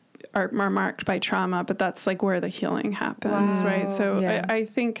are marked by trauma, but that's like where the healing happens, right? So I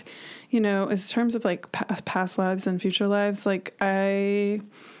think, in terms of like past lives and future lives, like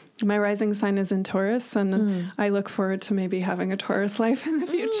my rising sign is in Taurus, and I look forward to maybe having a Taurus life in the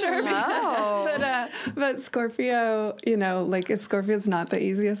future. But Scorpio, like Scorpio's not the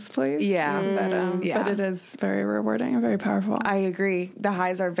easiest place. Yeah. But it is very rewarding and very powerful. I agree. The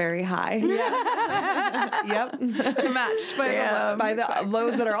highs are very high. Yep. Matched by the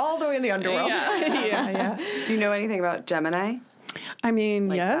lows that are all the way in the underworld. Yeah. Do you know anything about Gemini? I mean,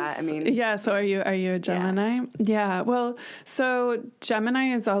 like yes. That. I mean, yeah. So are you a Gemini? Yeah. Well, so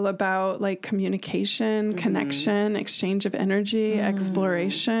Gemini is all about like communication, connection, exchange of energy,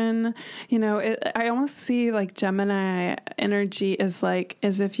 exploration. I almost see like Gemini energy as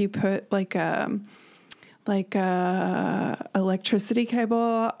if you put like a electricity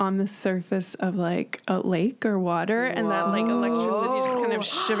cable on the surface of like a lake or water, and that like electricity just kind of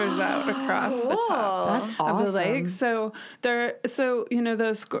shivers out across the top That's awesome. of the lake. So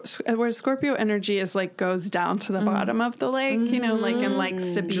where Scorpio energy is like goes down to the bottom of the lake, and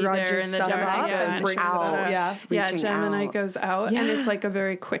likes to be there in the Gemini and brings it out. Gemini goes out, and it's like a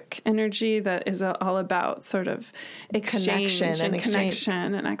very quick energy that is all about sort of exchange and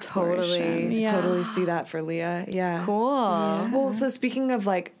connection and exploration. Totally see that for Leah. Yeah. Cool. Well, so speaking of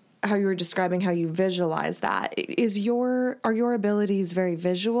like how you were describing how you visualize that, are your abilities very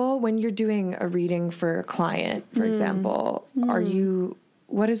visual when you're doing a reading for a client, for example?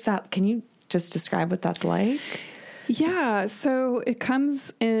 What is that? Can you just describe what that's like? Yeah, so it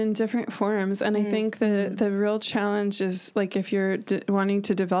comes in different forms, and I think the real challenge is like if you're wanting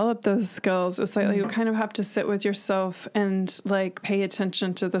to develop those skills, it's like you kind of have to sit with yourself and like pay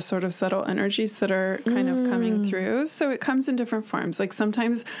attention to the sort of subtle energies that are kind of coming through. So it comes in different forms. Like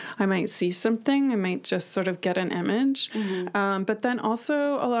sometimes I might see something, I might just sort of get an image, but then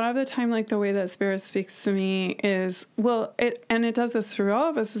also a lot of the time, like the way that Spirit speaks to me is it does this through all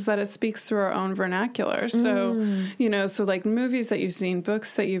of us, is that it speaks through our own vernacular. So so like movies that you've seen,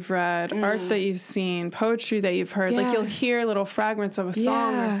 books that you've read, art that you've seen, poetry that you've heard, like you'll hear little fragments of a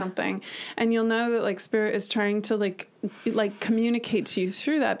song or something, and you'll know that like Spirit is trying to like communicate to you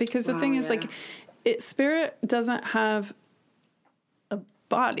through that, because the thing is like Spirit doesn't have a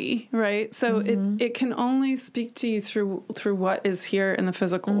body, right? So it can only speak to you through what is here in the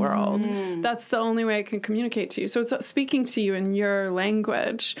physical world. That's the only way it can communicate to you. So it's speaking to you in your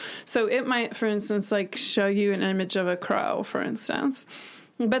language. So it might, for instance, like show you an image of a crow, for instance.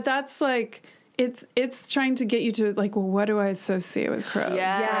 But that's like, it's trying to get you to like, well, what do I associate with crows?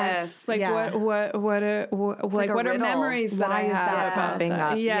 Yes. Like what are memories that I have about popping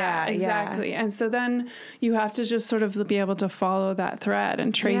that? up? Yeah, exactly. And so then you have to just sort of be able to follow that thread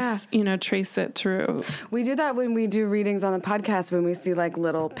and trace it through. We do that when we do readings on the podcast, when we see like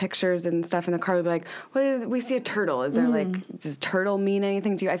little pictures and stuff in the car. We'll be like, well, we see a turtle. Is there like, does turtle mean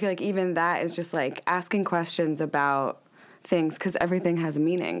anything to you? I feel like even that is just like asking questions about things, because everything has a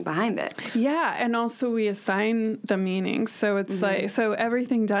meaning behind it. Yeah, and also we assign the meaning. So it's like, so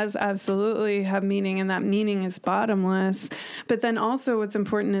everything does absolutely have meaning, and that meaning is bottomless. But then also what's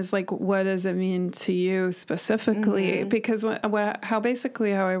important is like, what does it mean to you specifically? Because how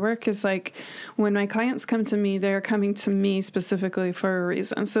I work is like, when my clients come to me, they're coming to me specifically for a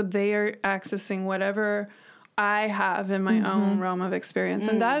reason. So they are accessing whatever I have in my own realm of experience.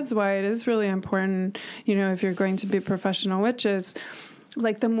 And that's why it is really important, if you're going to be professional witches,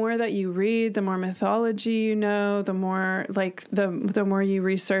 like the more that you read, the more mythology you know, the more like the more you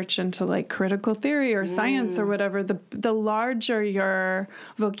research into like critical theory or science or whatever, the larger your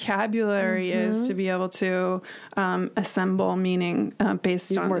vocabulary is to be able to assemble meaning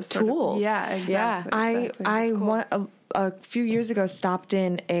based on more tools. Exactly. I want a few years ago stopped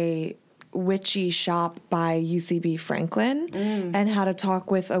in a witchy shop by UCB Franklin and had a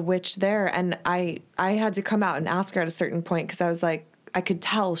talk with a witch there, and I had to come out and ask her at a certain point, because I was like, I could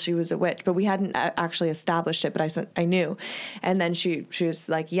tell she was a witch, but we hadn't actually established it, but I knew. And then she was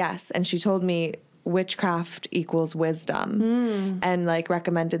like, yes, and she told me witchcraft equals wisdom, and like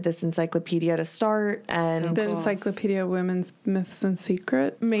recommended this encyclopedia to start, and the Encyclopedia of Women's Myths and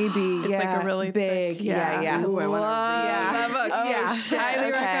Secrets. Maybe it's like a really big, thick, Ooh, I want to read that book.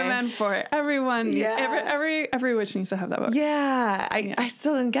 Highly recommend for it. Everyone, every witch needs to have that book. I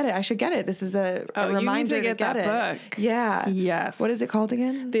still didn't get it. I should get it. This is a reminder you need to get that it. book. Yeah. Yes. What is it called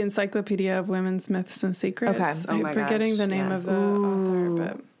again? The Encyclopedia of Women's Myths and Secrets. Okay. I'm forgetting the name of the author,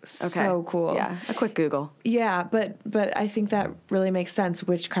 but. So cool. Yeah, a quick Google. Yeah, but I think that really makes sense.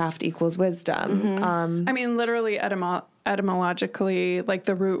 Witchcraft equals wisdom. I mean, literally etymologically, like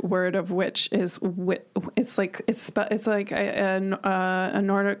the root word of witch is it's like a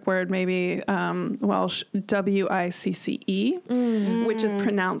Nordic word, maybe Welsh, Wicce, which is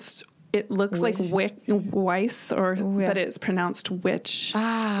pronounced. It looks like Weiss, but it's pronounced witch,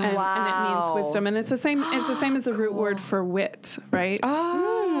 and it means wisdom, and it's the same. It's the same as the root word for wit, right?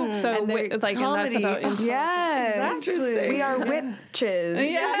 So and and that's about intelligence. Yes, interesting. We are witches.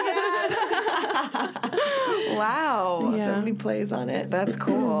 Wow, So many plays on it. that's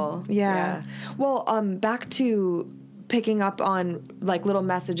cool. Yeah. Well, back to picking up on like little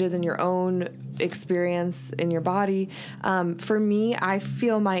messages in your own experience in your body. For me, I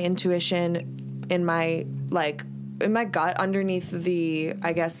feel my intuition in my gut underneath the,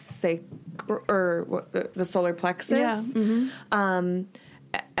 I guess, the solar plexus.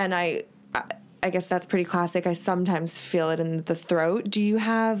 And I guess that's pretty classic. I sometimes feel it in the throat. Do you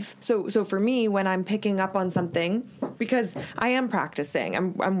have so for me, when I'm picking up on something, because I am practicing,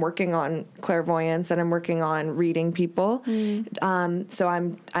 I'm working on clairvoyance and I'm working on reading people. So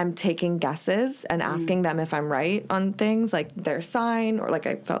I'm taking guesses and asking them if I'm right on things, like their sign, or like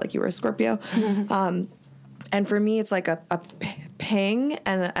I felt like you were a Scorpio. And for me, it's like a ping,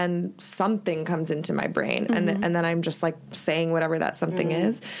 and something comes into my brain, and then I'm just like saying whatever that something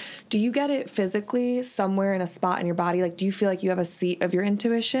is. Do you get it physically somewhere in a spot in your body? Like, do you feel like you have a seat of your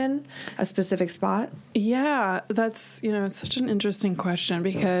intuition, a specific spot? Yeah, that's, it's such an interesting question,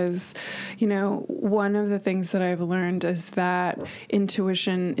 because, one of the things that I've learned is that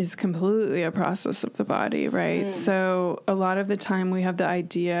intuition is completely a process of the body, right? So a lot of the time we have the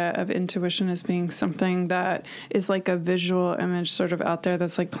idea of intuition as being something that is like a visual image sort of out there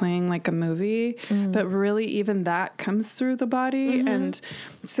that's like playing like a movie, but really even that comes through the body. And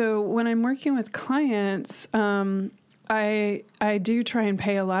so when I'm working with clients, I do try and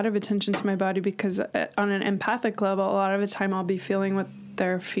pay a lot of attention to my body, because on an empathic level, a lot of the time I'll be feeling what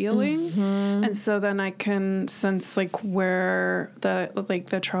they're feeling, and so then I can sense like where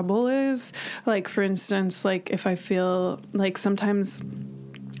the trouble is. Like, for instance, like if I feel like sometimes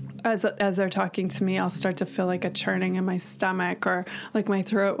as they're talking to me, I'll start to feel like a churning in my stomach, or like my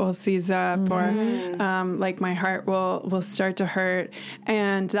throat will seize up, or like my heart will start to hurt.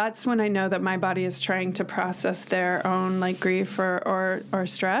 And that's when I know that my body is trying to process their own like grief or or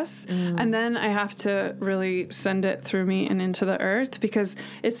stress. And then I have to really send it through me and into the earth, because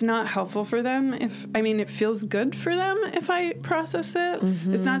it's not helpful for them it feels good for them if I process it.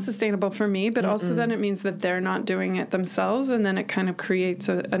 It's not sustainable for me, but also then it means that they're not doing it themselves, and then it kind of creates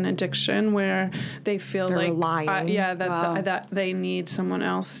an addiction where they feel they're like relying. that they need someone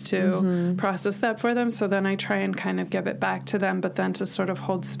else to process that for them. So then I try and kind of give it back to them, but then to sort of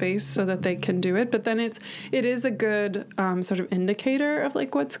hold space so that they can do it. But then it is a good sort of indicator of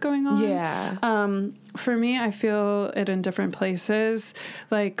like what's going on. Yeah. For me, I feel it in different places.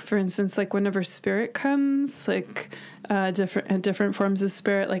 Like, for instance, like whenever spirit comes, like different forms of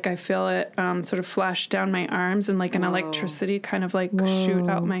spirit, like I feel it sort of flash down my arms, and like an electricity kind of like shoot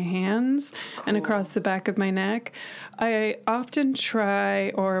out my hands and across the back of my neck. I often try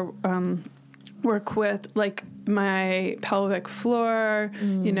or work with like my pelvic floor,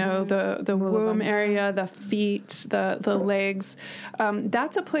 the womb area, the feet, the legs.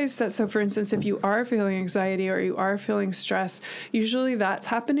 That's a place that, so for instance, if you are feeling anxiety or you are feeling stress, usually that's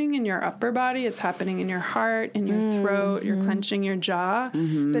happening in your upper body. It's happening in your heart, in your throat, you're clenching your jaw.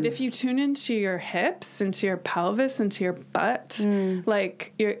 But if you tune into your hips, into your pelvis, into your butt,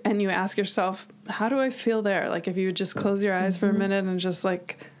 and you ask yourself, how do I feel there? Like if you would just close your eyes for a minute and just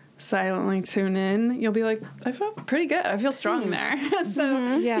like silently tune in, you'll be like, I feel pretty good. I feel strong there.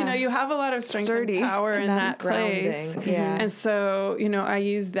 So, you have a lot of strength and power in that place. Yeah. And so, I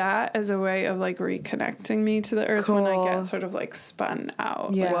use that as a way of like reconnecting me to the earth when I get sort of like spun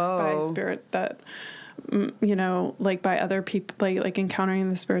out by spirit that, like by other people, like encountering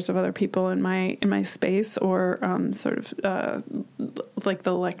the spirits of other people in my space, or sort of like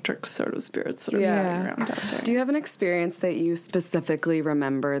the electric sort of spirits that are moving around out there. Do you have an experience that you specifically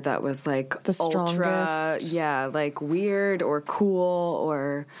remember that was like the strongest? Like weird or cool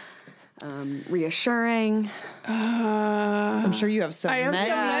or reassuring? I'm sure you have so many. I have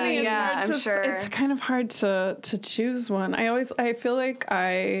so many. I'm sure. It's kind of hard to choose one. I feel like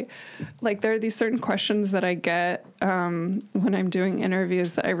there are these certain questions that I get when I'm doing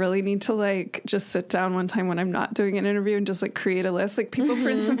interviews that I really need to like just sit down one time when I'm not doing an interview and just like create a list. Like people, for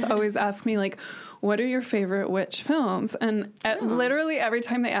instance, always ask me like, what are your favorite witch films? And literally every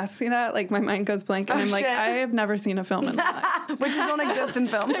time they ask me that, like my mind goes blank, and I'm like, I have never seen a film in my life. Witches don't exist in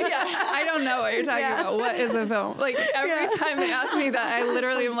film. I don't know what you're talking about. What is a film? Like every time they ask me that, I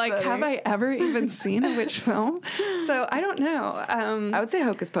literally am like, have I ever even seen a witch film? So I don't know. I would say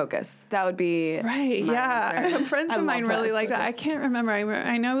Hocus Pocus. That would be right. Some friends of mine really like that. I can't remember.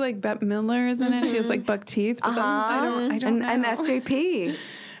 I know like Bette Midler is in it. She has like buck teeth. But I don't know. And SJP.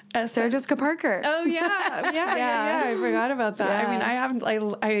 Sarah Jessica Parker. Oh yeah. I forgot about that. Yeah.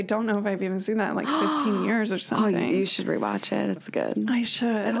 I don't know if I've even seen that in like 15 years or something. Oh, you should rewatch it. It's good. I should.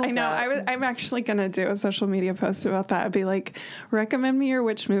 I know. I'm actually gonna do a social media post about that. I'd be like, recommend me your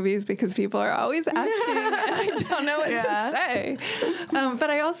witch movies, because people are always asking, and I don't know what to say. But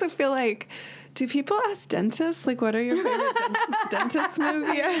I also feel like, do people ask dentists, like, what are your favorite dentist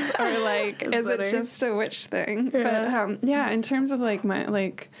movies? Or, like, is it just a witch thing? Yeah. But, in terms of, like, my,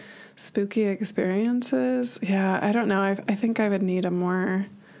 like, spooky experiences, I don't know. I think I would need a more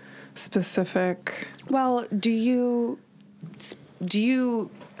specific... Well, do you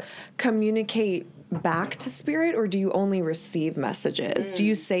communicate back to spirit, or do you only receive messages? Do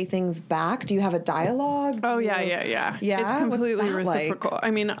you say things back? Do you have a dialogue? Yeah. Yeah? It's completely What's that reciprocal. like? I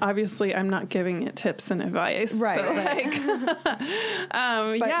mean, obviously, I'm not giving it tips and advice. Right. But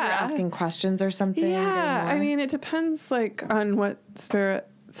But you're asking questions or something? Yeah. I mean, it depends, like, on what spirits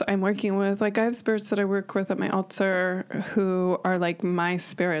I'm working with. Like, I have spirits that I work with at my altar who are, like, my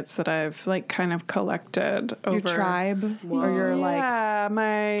spirits that I've, like, kind of collected over. Your tribe? Whoa. Or your, like,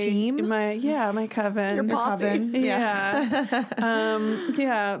 my team? My coven. Your posse. Coven. Yeah.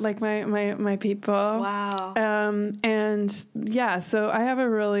 Like, my people. Wow. And, so I have a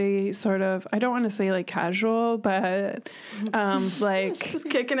really sort of, I don't want to say, like, casual, but, like... Just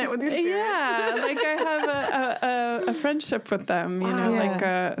kicking it with your spirits. Yeah. Like, I have a friendship with them, you know, like,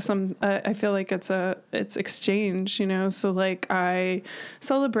 I feel like it's exchange, you know, so like I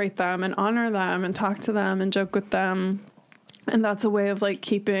celebrate them and honor them and talk to them and joke with them, and that's a way of like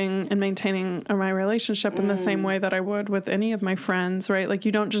keeping and maintaining my relationship in the same way that I would with any of my friends, right? Like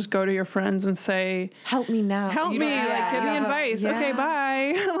you don't just go to your friends and say, help me now, like give me advice, okay,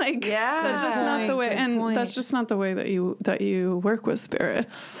 bye. Like that's just not the way, and that's just not the way that you work with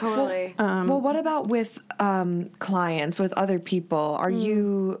spirits. Totally. Well, what about with clients, with other people? Are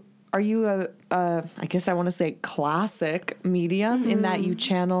you a I guess I want to say classic medium in that you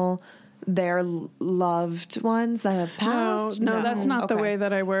channel their loved ones that have passed? No, that's not the way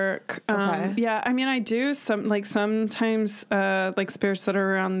that I work. Okay. Yeah, I mean, I do sometimes like spirits that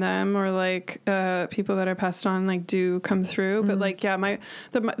are around them or like people that are passed on like do come through. But like, yeah,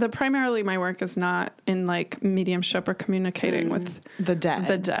 the primarily my work is not in like mediumship or communicating with the dead.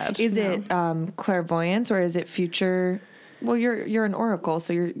 The dead. Is it clairvoyance or is it future? Well, you're an oracle,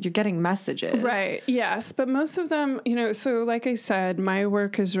 so you're getting messages. Right. Yes. But most of them, so like I said, my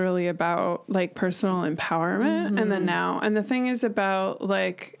work is really about like personal empowerment and the now. And the thing is about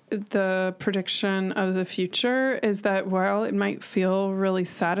like the prediction of the future is that while it might feel really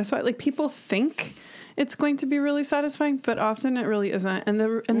satisfying, like people think it's going to be really satisfying, but often it really isn't. And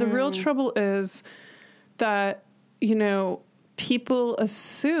the real trouble is that, people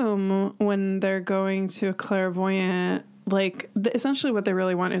assume when they're going to a clairvoyant, like essentially what they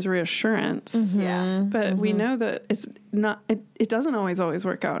really want is reassurance. Yeah. But we know that it's not, it doesn't always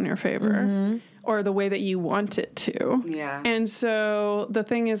work out in your favor or the way that you want it to. Yeah. And so the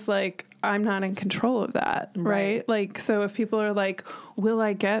thing is like, I'm not in control of that. Right. Like, so if people are like, will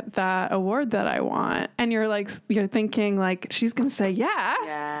I get that award that I want? And you're thinking like, she's going to say,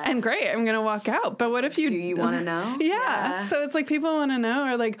 yeah. And great, I'm going to walk out. But what if do you want to know? Yeah. So it's like people want to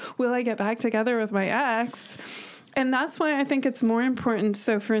know, or like, will I get back together with my ex? And that's why I think it's more important.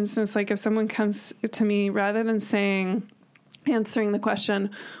 So, for instance, like if someone comes to me, rather than answering the question,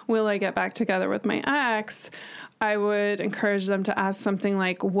 will I get back together with my ex, I would encourage them to ask something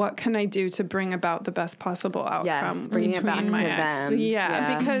like, what can I do to bring about the best possible outcome? Yes, bringing it back to them.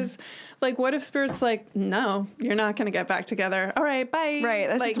 Yeah, because like, what if Spirit's like, no, you're not going to get back together. All right, bye. Right,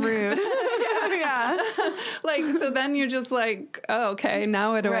 that's like, just rude. yeah. Like, so then you're just like, oh, okay,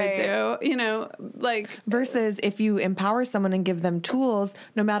 now what do I do? Like. Versus if you empower someone and give them tools,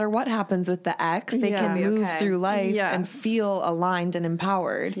 no matter what happens with the ex, they can move through life and feel aligned and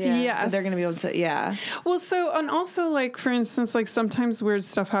empowered. Yeah. So they're going to be able to, Well, so, and also like, for instance, like sometimes weird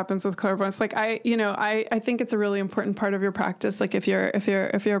stuff happens with clairvoyance. Like I think it's a really important part of your practice. Like if you're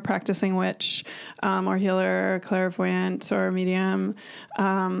a practicing witch, or healer or clairvoyant or medium,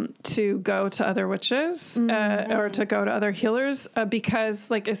 to go to other witches, or to go to other healers,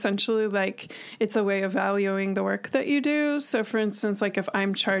 because like essentially like it's a way of valuing the work that you do. So for instance, like if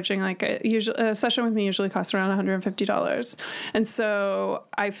I'm charging like a session with me usually costs around $150. And so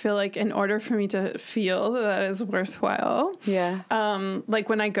I feel like in order for me to feel that is worthwhile. Yeah. Like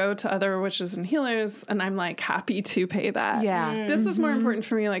when I go to other witches and healers and I'm like happy to pay that. Yeah. This was more important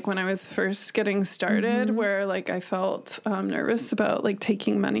for me like when I was first getting started, where like I felt nervous about like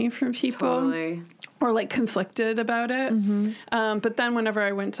taking money from people. Totally. Or like conflicted about it. But then whenever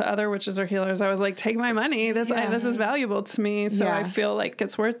I went to other witches or healers, I was like, take my money. This is valuable to me. So I feel like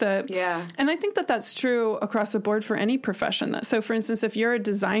it's worth it. Yeah. And I think that that's true across the board for any profession. So for instance, if you're a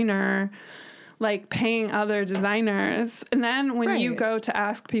designer, like paying other designers. And then when you go to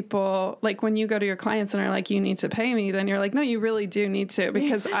ask people, like when you go to your clients and are like, you need to pay me, then you're like, no, you really do need to,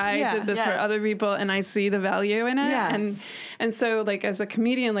 because I did this for other people and I see the value in it. And so like as a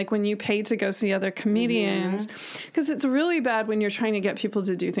comedian, like when you pay to go see other comedians, because it's really bad when you're trying to get people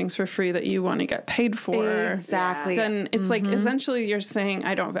to do things for free that you want to get paid for. Exactly. Then it's like essentially you're saying,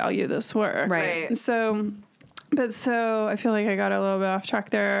 I don't value this work. Right. And so I feel like I got a little bit off track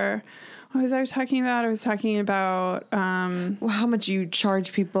there. What was I talking about? I was talking about how much you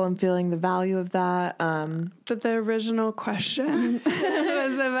charge people and feeling the value of that. But the original question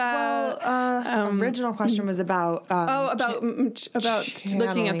was about. Original question was about. About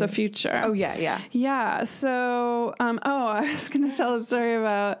looking at the future. Oh yeah. Yeah. So I was going to tell a story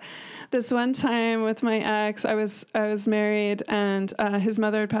about this one time with my ex. I was married, and his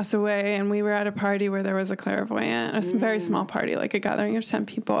mother had passed away, and we were at a party where there was a clairvoyant, a very small party, like a gathering of 10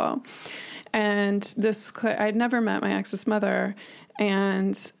 people. And I'd never met my ex's mother,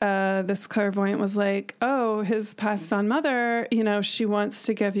 and this clairvoyant was like, "Oh, his passed on mother, she wants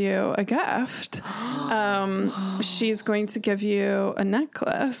to give you a gift. She's going to give you a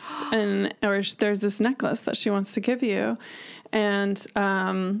necklace, or there's this necklace that she wants to give you." And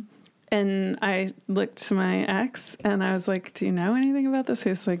I looked to my ex and I was like, do you know anything about this? He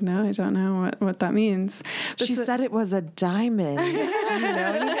was like, no, I don't know what that means. But she said it was a diamond. Do you know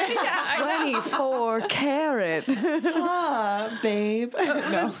anything? 24 carat. Babe.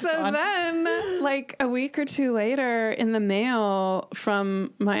 Then, like a week or two later, in the mail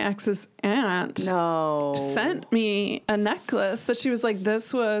from my ex's aunt, sent me a necklace that she was like,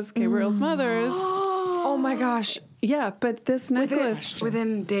 this was Gabriel's mother's. Oh my gosh. Yeah, but this necklace...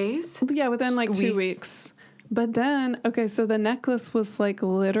 Within days? Yeah, within like 2 weeks. But then, so the necklace was like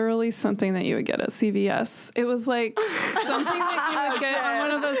literally something that you would get at CVS. It was like something that you would get on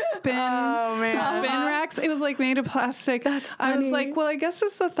one of those spin racks. It was like made of plastic. That's funny. I was like, well, I guess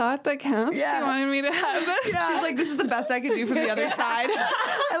it's the thought that counts. Yeah. She wanted me to have this. She's like, this is the best I could do from the other side.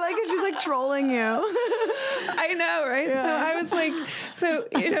 I like it. She's like trolling you. I know, right? So I was like,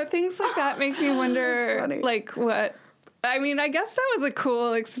 things like that make me wonder, like, what. I mean, I guess that was a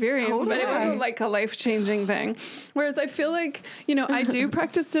cool experience, but it wasn't like a life-changing thing. Whereas I feel like, I do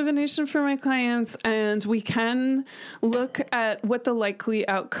practice divination for my clients, and we can look at what the likely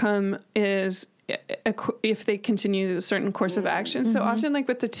outcome is if they continue a certain course of action. So often, like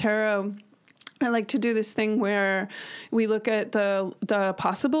with the tarot, I like to do this thing where we look at the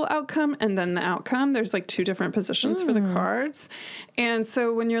possible outcome and then the outcome. There's like two different positions for the cards. And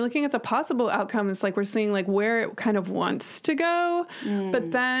so when you're looking at the possible outcome, it's like we're seeing like where it kind of wants to go.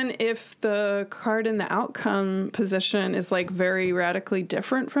 But then if the card in the outcome position is like very radically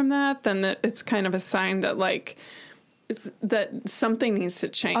different from that, then it's kind of a sign that like that something needs to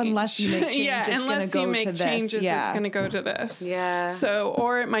change. Unless you make change, unless you make changes, it's going to go to this. Yeah. So,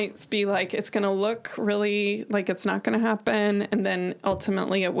 or it might be like it's going to look really like it's not going to happen, and then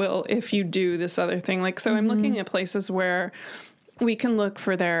ultimately it will if you do this other thing. Like, so I'm looking at places where we can look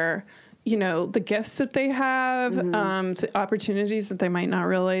for their, the gifts that they have, the opportunities that they might not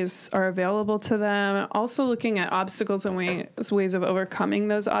realize are available to them. Also looking at obstacles and ways of overcoming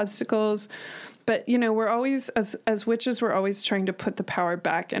those obstacles. But, we're always, as witches, we're always trying to put the power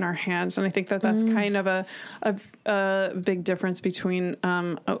back in our hands. And I think that that's kind of a big difference between,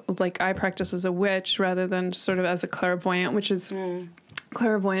 like, I practice as a witch rather than sort of as a clairvoyant, which is...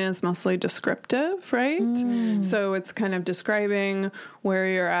 Clairvoyant is mostly descriptive, right? So it's kind of describing where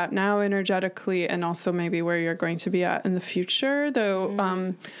you're at now energetically and also maybe where you're going to be at in the future,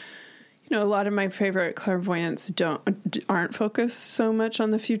 though... a lot of my favorite clairvoyants aren't focused so much on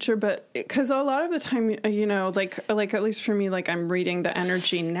the future, but because a lot of the time, like at least for me, like I'm reading the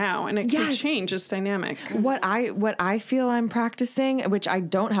energy now, and it can change. It's dynamic. What I feel I'm practicing, which I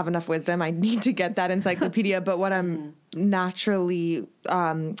don't have enough wisdom, I need to get that encyclopedia. But what I'm naturally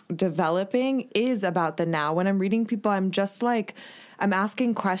developing is about the now. When I'm reading people, I'm just like I'm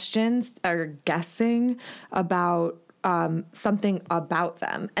asking questions or guessing about something about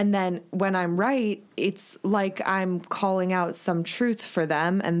them. And then when I'm right, it's like I'm calling out some truth for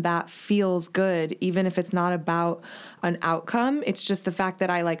them, and that feels good, even if it's not about an outcome. It's just the fact that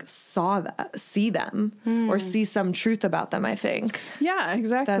I like see them or see some truth about them, I think. Yeah,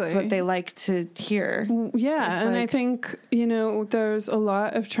 exactly. That's what they like to hear. Yeah. It's and like, I think, there's a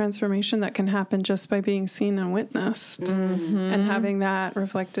lot of transformation that can happen just by being seen and witnessed and having that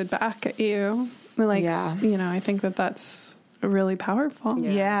reflected back at you. Like, I think that's really powerful.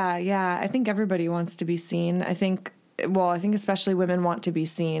 Yeah. I think everybody wants to be seen. I think especially women want to be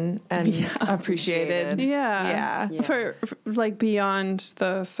seen and appreciated. Yeah. For like beyond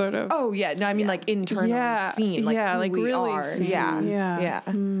the sort of. Oh yeah. No, I mean like internally seen. Like who like we really are. seen. Yeah.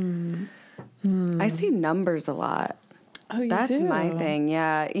 I see numbers a lot. Oh, you That's do? my thing.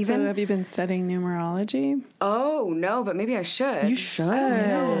 Yeah. So have you been studying numerology? Oh no, but maybe I should. You should.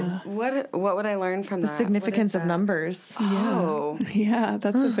 What would I learn from The that? significance of numbers. Oh. Yeah,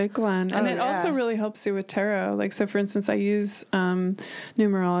 that's a big one. And it yeah. also really helps you with tarot. Like, so for instance, I use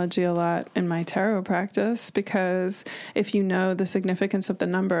numerology a lot in my tarot practice because if you know the significance of the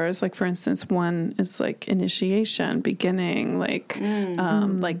numbers, like for instance, 1 is like initiation, beginning, like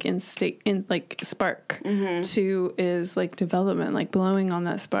spark. 2 is like development, like blowing on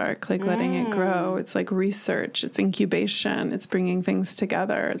that spark, like letting it grow. It's like research, it's incubation, it's bringing things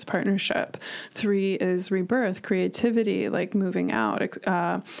together, it's partnership. 3 is rebirth, creativity, like moving out,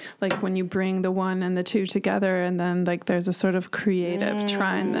 like when you bring the 1 and the 2 together, and then like there's a sort of creative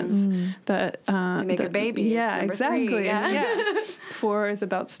trine that make a baby. Yeah, exactly. 3, yeah. 4 is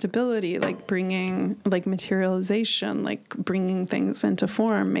about stability, like bringing, like materialization, like bringing things into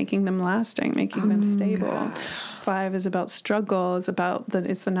form, making them lasting, making them stable. 5 is about struggle.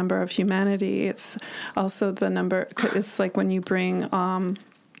 It's the number of humanity. It's also the number. It's like when you bring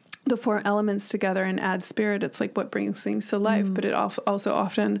the 4 elements together and add spirit. It's like what brings things to life, but it also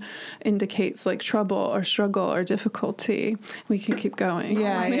often indicates like trouble or struggle or difficulty. We can keep going.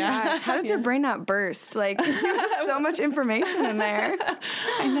 Yeah. How does your brain not burst? Like you have so much information in there.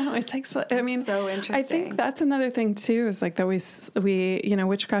 I know it takes. So interesting. I think that's another thing too. Is like that we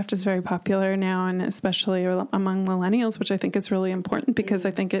witchcraft is very popular now, and especially among millennials, which I think is really important because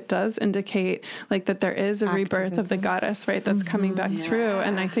I think it does indicate like that there is a rebirth of the goddess, right? That's coming back through,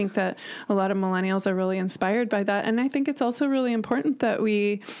 and I think that a lot of millennials are really inspired by that. And I think it's also really important that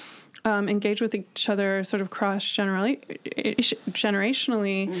we engage with each other sort of generationally.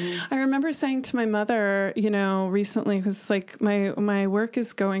 I remember saying to my mother, recently, because like my work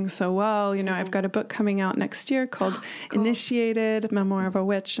is going so well, I've got a book coming out next year called Initiated, Memoir of a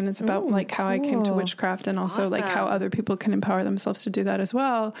Witch, and it's about like how I came to witchcraft and also like how other people can empower themselves to do that as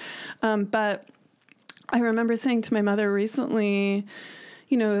well. But I remember saying to my mother recently,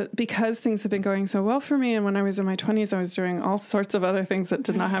 because things have been going so well for me, and when I was in my 20s, I was doing all sorts of other things that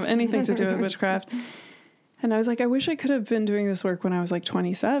did not have anything to do with witchcraft. And I was like, I wish I could have been doing this work when I was like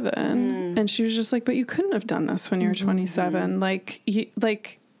 27. And she was just like, but you couldn't have done this when you were 27.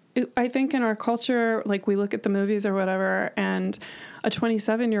 I think in our culture, like we look at the movies or whatever, and a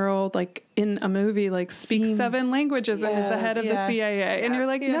 27-year-old like in a movie like speaks 7 languages and is the head of the CIA, and you're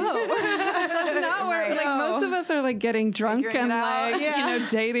like, no, that's not where. Like most of us are like getting drunk and like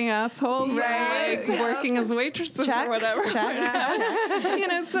dating assholes, right? Like working as waitresses or whatever. So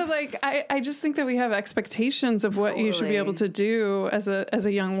like I just think that we have expectations of what you should be able to do as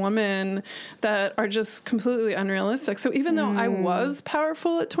a young woman that are just completely unrealistic. So even though I was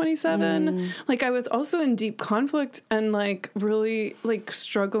powerful at 27, like I was also in deep conflict and like really like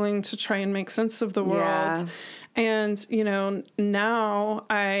struggling to try and make sense of the world. And, now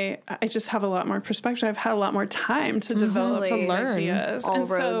I just have a lot more perspective. I've had a lot more time to develop to learn. Ideas. All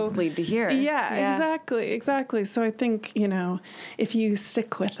roads lead to here. Yeah, exactly. So I think, if you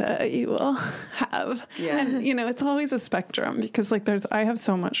stick with it, you will have. Yeah. And, it's always a spectrum because like I have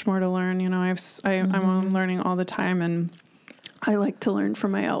so much more to learn. I'm learning all the time, and I like to learn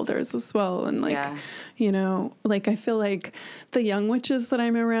from my elders as well. And like, I feel like the young witches that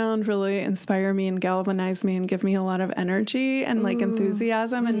I'm around really inspire me and galvanize me and give me a lot of energy and like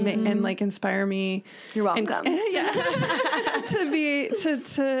enthusiasm and like inspire me. You're welcome.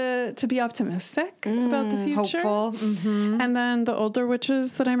 to be optimistic about the future. Hopeful. And then the older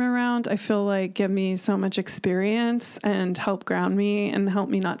witches that I'm around, I feel like give me so much experience and help ground me and help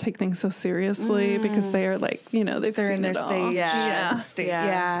me not take things so seriously because they are like, they're seen in their safe.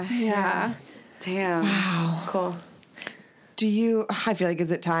 Yeah. Damn. Wow. Cool. I feel like,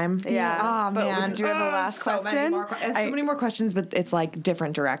 is it time? Yeah. Oh, man. Do you have a last question? So many more questions, but it's like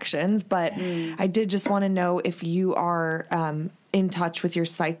different directions. But I did just want to know if you are in touch with your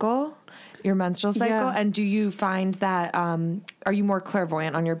cycle, your menstrual cycle. Yeah. And do you find that, are you more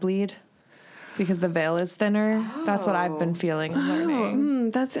clairvoyant on your bleed? Because the veil is thinner. That's what I've been feeling and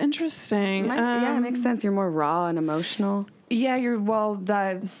learning. That's interesting. It makes sense. You're more raw and emotional. Yeah,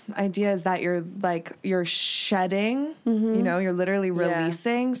 the idea is that you're shedding, you're literally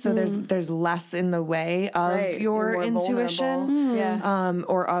releasing. So there's less in the way of your intuition,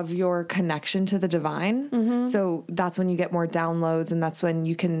 or of your connection to the divine. So that's when you get more downloads, and that's when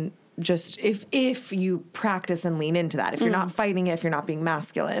you can just, if you practice and lean into that, if you're not fighting it, if you're not being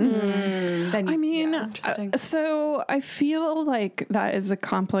masculine, then so I feel like that is a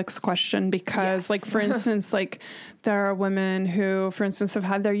complex question because like, for instance, like there are women who, for instance, have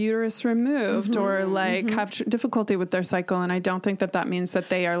had their uterus removed or like have difficulty with their cycle. And I don't think that means that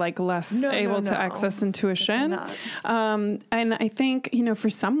they are like less able to access intuition. And I think,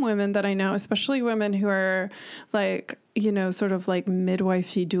 for some women that I know, especially women who are like, sort of like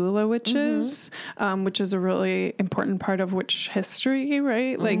midwifey doula witches, which is a really important part of witch history,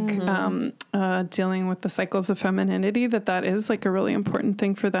 right? Like dealing with the cycles of femininity, that is like a really important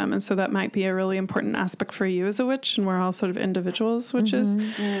thing for them. And so that might be a really important aspect for you as a witch, and we're all sort of individuals witches.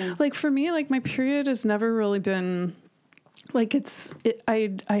 Like for me, like my period has never really been like I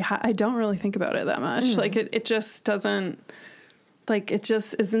don't really think about it that much. Like it just doesn't, like it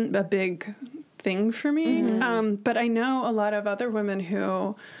just isn't a big thing for me. But I know a lot of other women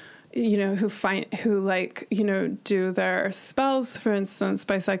who do their spells, for instance,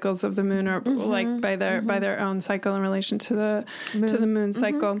 by cycles of the moon, or like by their own cycle in relation to the moon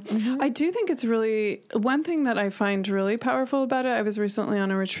cycle. I do think it's really, one thing that I find really powerful about it. I was recently on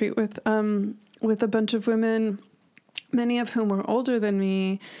a retreat with a bunch of women, many of whom were older than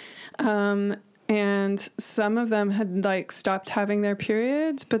me. And some of them had like stopped having their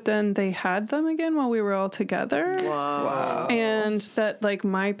periods, but then they had them again while we were all together. Wow. And that like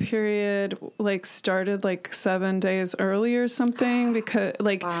my period like started like 7 days early or something because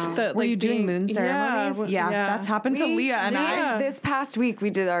like that. Were like you doing moon ceremonies? Yeah, that's happened to Leah and I. This past week we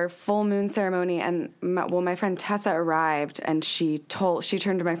did our full moon ceremony, and my friend Tessa arrived, and she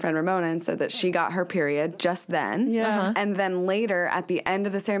turned to my friend Ramona and said that she got her period just then. And then later at the end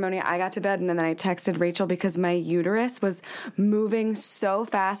of the ceremony, I got to bed, and then I texted Rachel because my uterus was moving so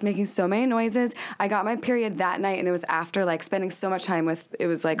fast, making so many noises. I got my period that night, and it was after like spending so much time with, it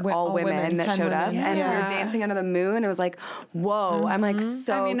was like all women that 10 showed up, women. and we were Yeah. dancing under the moon. It was like, whoa, I'm like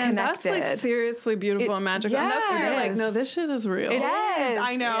so and connected. that's like seriously beautiful and magical. And that's when you're like, yes. no, this shit is real. Yes.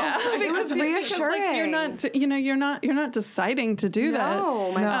 I know. It was reassuring. Like you're not deciding to do that.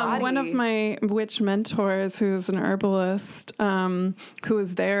 No, my body. One of my witch mentors, who's an herbalist, who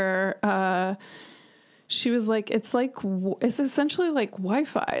was there, she was like, it's essentially like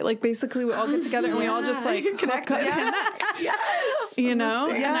Wi-Fi. Like basically we all get together and we all just like connect. Yes. You know,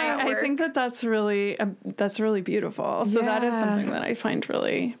 and Yeah, I think that's really beautiful. So that is Yeah. something that I find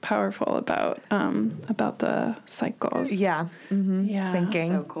really powerful about the cycles. Yeah. Mm-hmm. Yeah.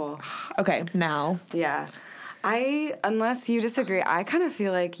 Sinking. So cool. Okay, now. Yeah. Unless you disagree, I kind of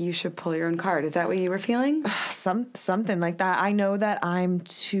feel like you should pull your own card. Is that what you were feeling? Something like that. I know that I'm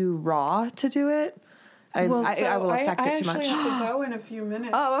too raw to do it. I will affect it too much. I actually have to go in a few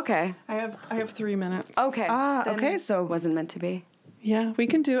minutes. Oh, okay. I have 3 minutes. Okay. Ah, okay, so wasn't meant to be. Yeah, we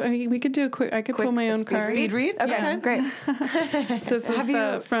can do. We could do a quick. I could pull my own card. speed read. Okay, great. This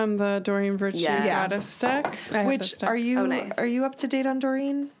is from the Doreen Virtue Yes. Goddess deck. I have Which this deck. are you? Oh, nice. Are you up to date on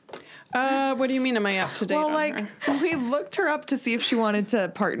Doreen? What do you mean? Am I up to date? Well, on like her? we looked her up to see if she wanted to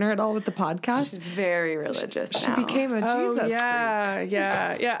partner at all with the podcast. She's very religious She now. became a Jesus freak.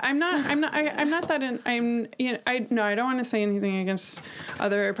 yeah. I'm not that in. I don't want to say anything against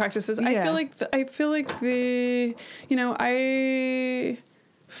other practices. I Yeah. feel like I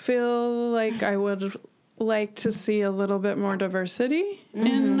feel like I would like to see a little bit more diversity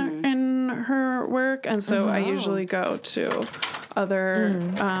in her work, and so I usually go to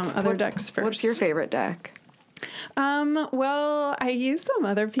other decks first. What's your favorite deck? Well, I use the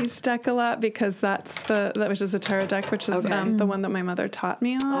Mother Peace deck a lot because that which is a tarot deck, which is the one that my mother taught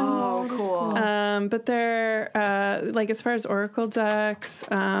me on. Oh, cool. But they're like as far as oracle decks,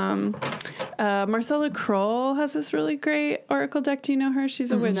 Marcella Kroll has this really great oracle deck. Do you know her?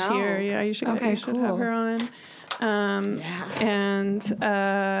 She's a witch No. here. Yeah, you should have her on.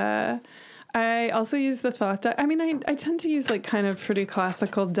 And I also use the thought deck. I mean, I tend to use like kind of pretty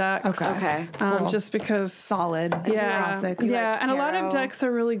classical decks. Okay. Cool. Just because Solid. Classics. yeah, like and a lot of tarot. decks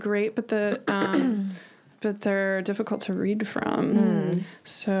are really great, but but they're difficult to read from.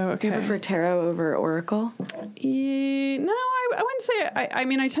 So okay. Do you prefer tarot over oracle? No, I wouldn't say. I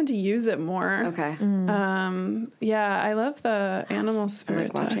mean, I tend to use it more. Okay. Yeah, I love the animal I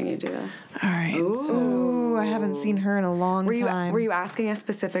spirit like watching deck. you do this. All right. Ooh, I haven't seen her in a long time. Were you asking a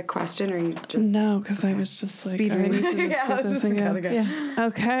specific question, or you just No, because I was just like, Speed all right, reading. we should just get this thing out. Yeah.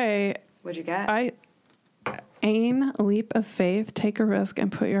 Okay. What'd you get? Ain, leap of faith, take a risk,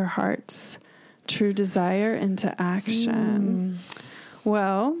 and put your heart's true desire into action.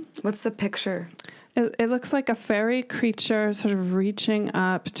 Well, What's the picture? it looks like a fairy creature sort of reaching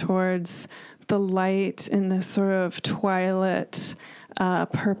up towards the light in this sort of twilight,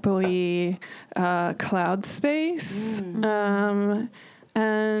 purpley cloud space.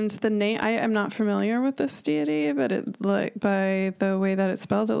 And the name, I am not familiar with this deity, but it like by the way that it's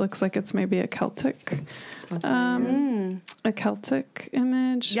spelled, it looks like it's maybe a Celtic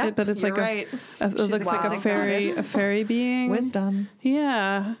image. Yep, But it's you're like right. it looks like a Celtic fairy, goddess. a fairy being. Wisdom.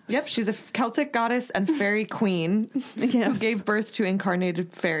 Yeah. Yep, she's a Celtic goddess and fairy queen who Yes. gave birth to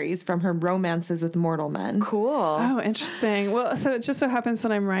incarnated fairies from her romances with mortal men. Cool. Oh, interesting. Well, so it just so happens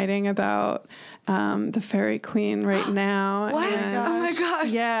that I'm writing about the fairy queen right now. What? and- Oh my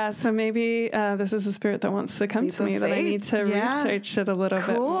gosh. Yeah, so maybe this is a spirit that wants to come Leap to of me that I faith. need to Yeah. research it a little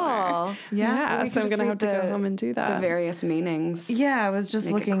bit Cool. more. Yeah, We So could I'm just going to have to read go home and do The that. various meanings. Yeah, I was just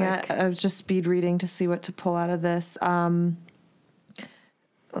Make it looking quick. I was just speed reading to see what to pull out of this. A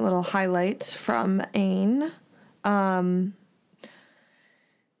little highlight from Ain.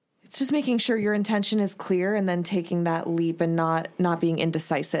 It's just making sure your intention is clear and then taking that leap and not being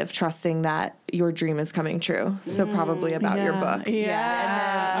indecisive, trusting that your dream is coming true. So probably about your book.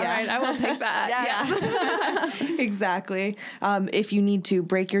 Yeah. And then, All right, I will take that. Yeah. Exactly. If you need to,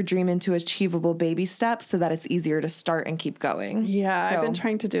 break your dream into achievable baby steps so that it's easier to start and keep going. Yeah, I've So- been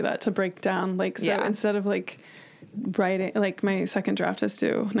trying to do that, to break down, like, so Yeah. instead of like writing, like my second draft is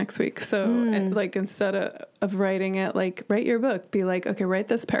due next week. So like instead of, of writing it, like write your book, be like, okay, write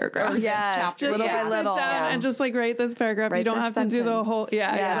this paragraph. Yes, Just little by sit little. down and just like write this paragraph. Write you don't this have to do the sentence. whole,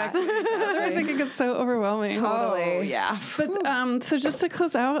 exactly. Otherwise I think it gets so overwhelming. Oh, yeah. But so just to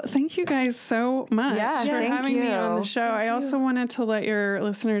close out, thank you guys so much Yeah, for thank having me on the you. show. I also wanted to let your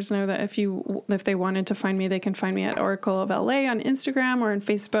listeners know that if they wanted to find me, they can find me at Oracle of LA on Instagram or on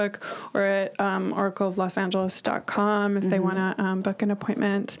Facebook, or at oracleoflosangeles.com if they want to book an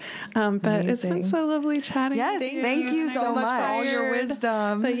appointment. But it's been so lovely chatting. Yes, with you. thank you so much for all your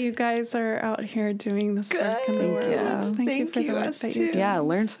wisdom. That you guys are out here doing this work in the world. you. Thank you for the work us that you do. Yeah, I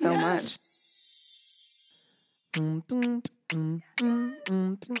learned so much.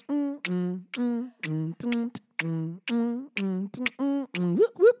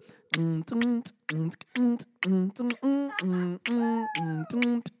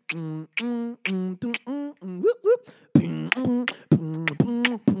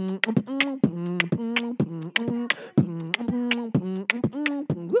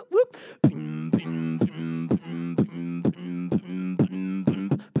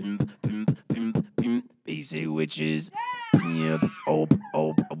 Basic witches. Yep. Op.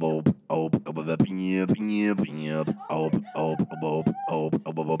 Op. Op. Op. Op. Yep. Yep. Yep. Op. Op. Op.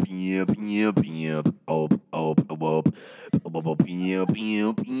 Op. Op. Yep. Yep. Yep. Op. Op. Op. Op. Yep.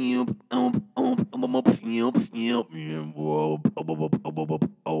 Yep. Yep. Op. Op. Op. Yep. Yep. Op. Op. Op. Op.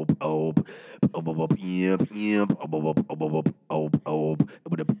 Op. Op. Op. Yep. Yep. Op. Op. Op. Op. Op.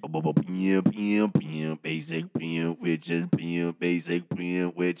 Op. Yep. Yep. Yep. Basic witches. Basic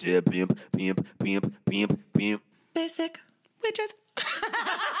witches. Pimp. Basic witches.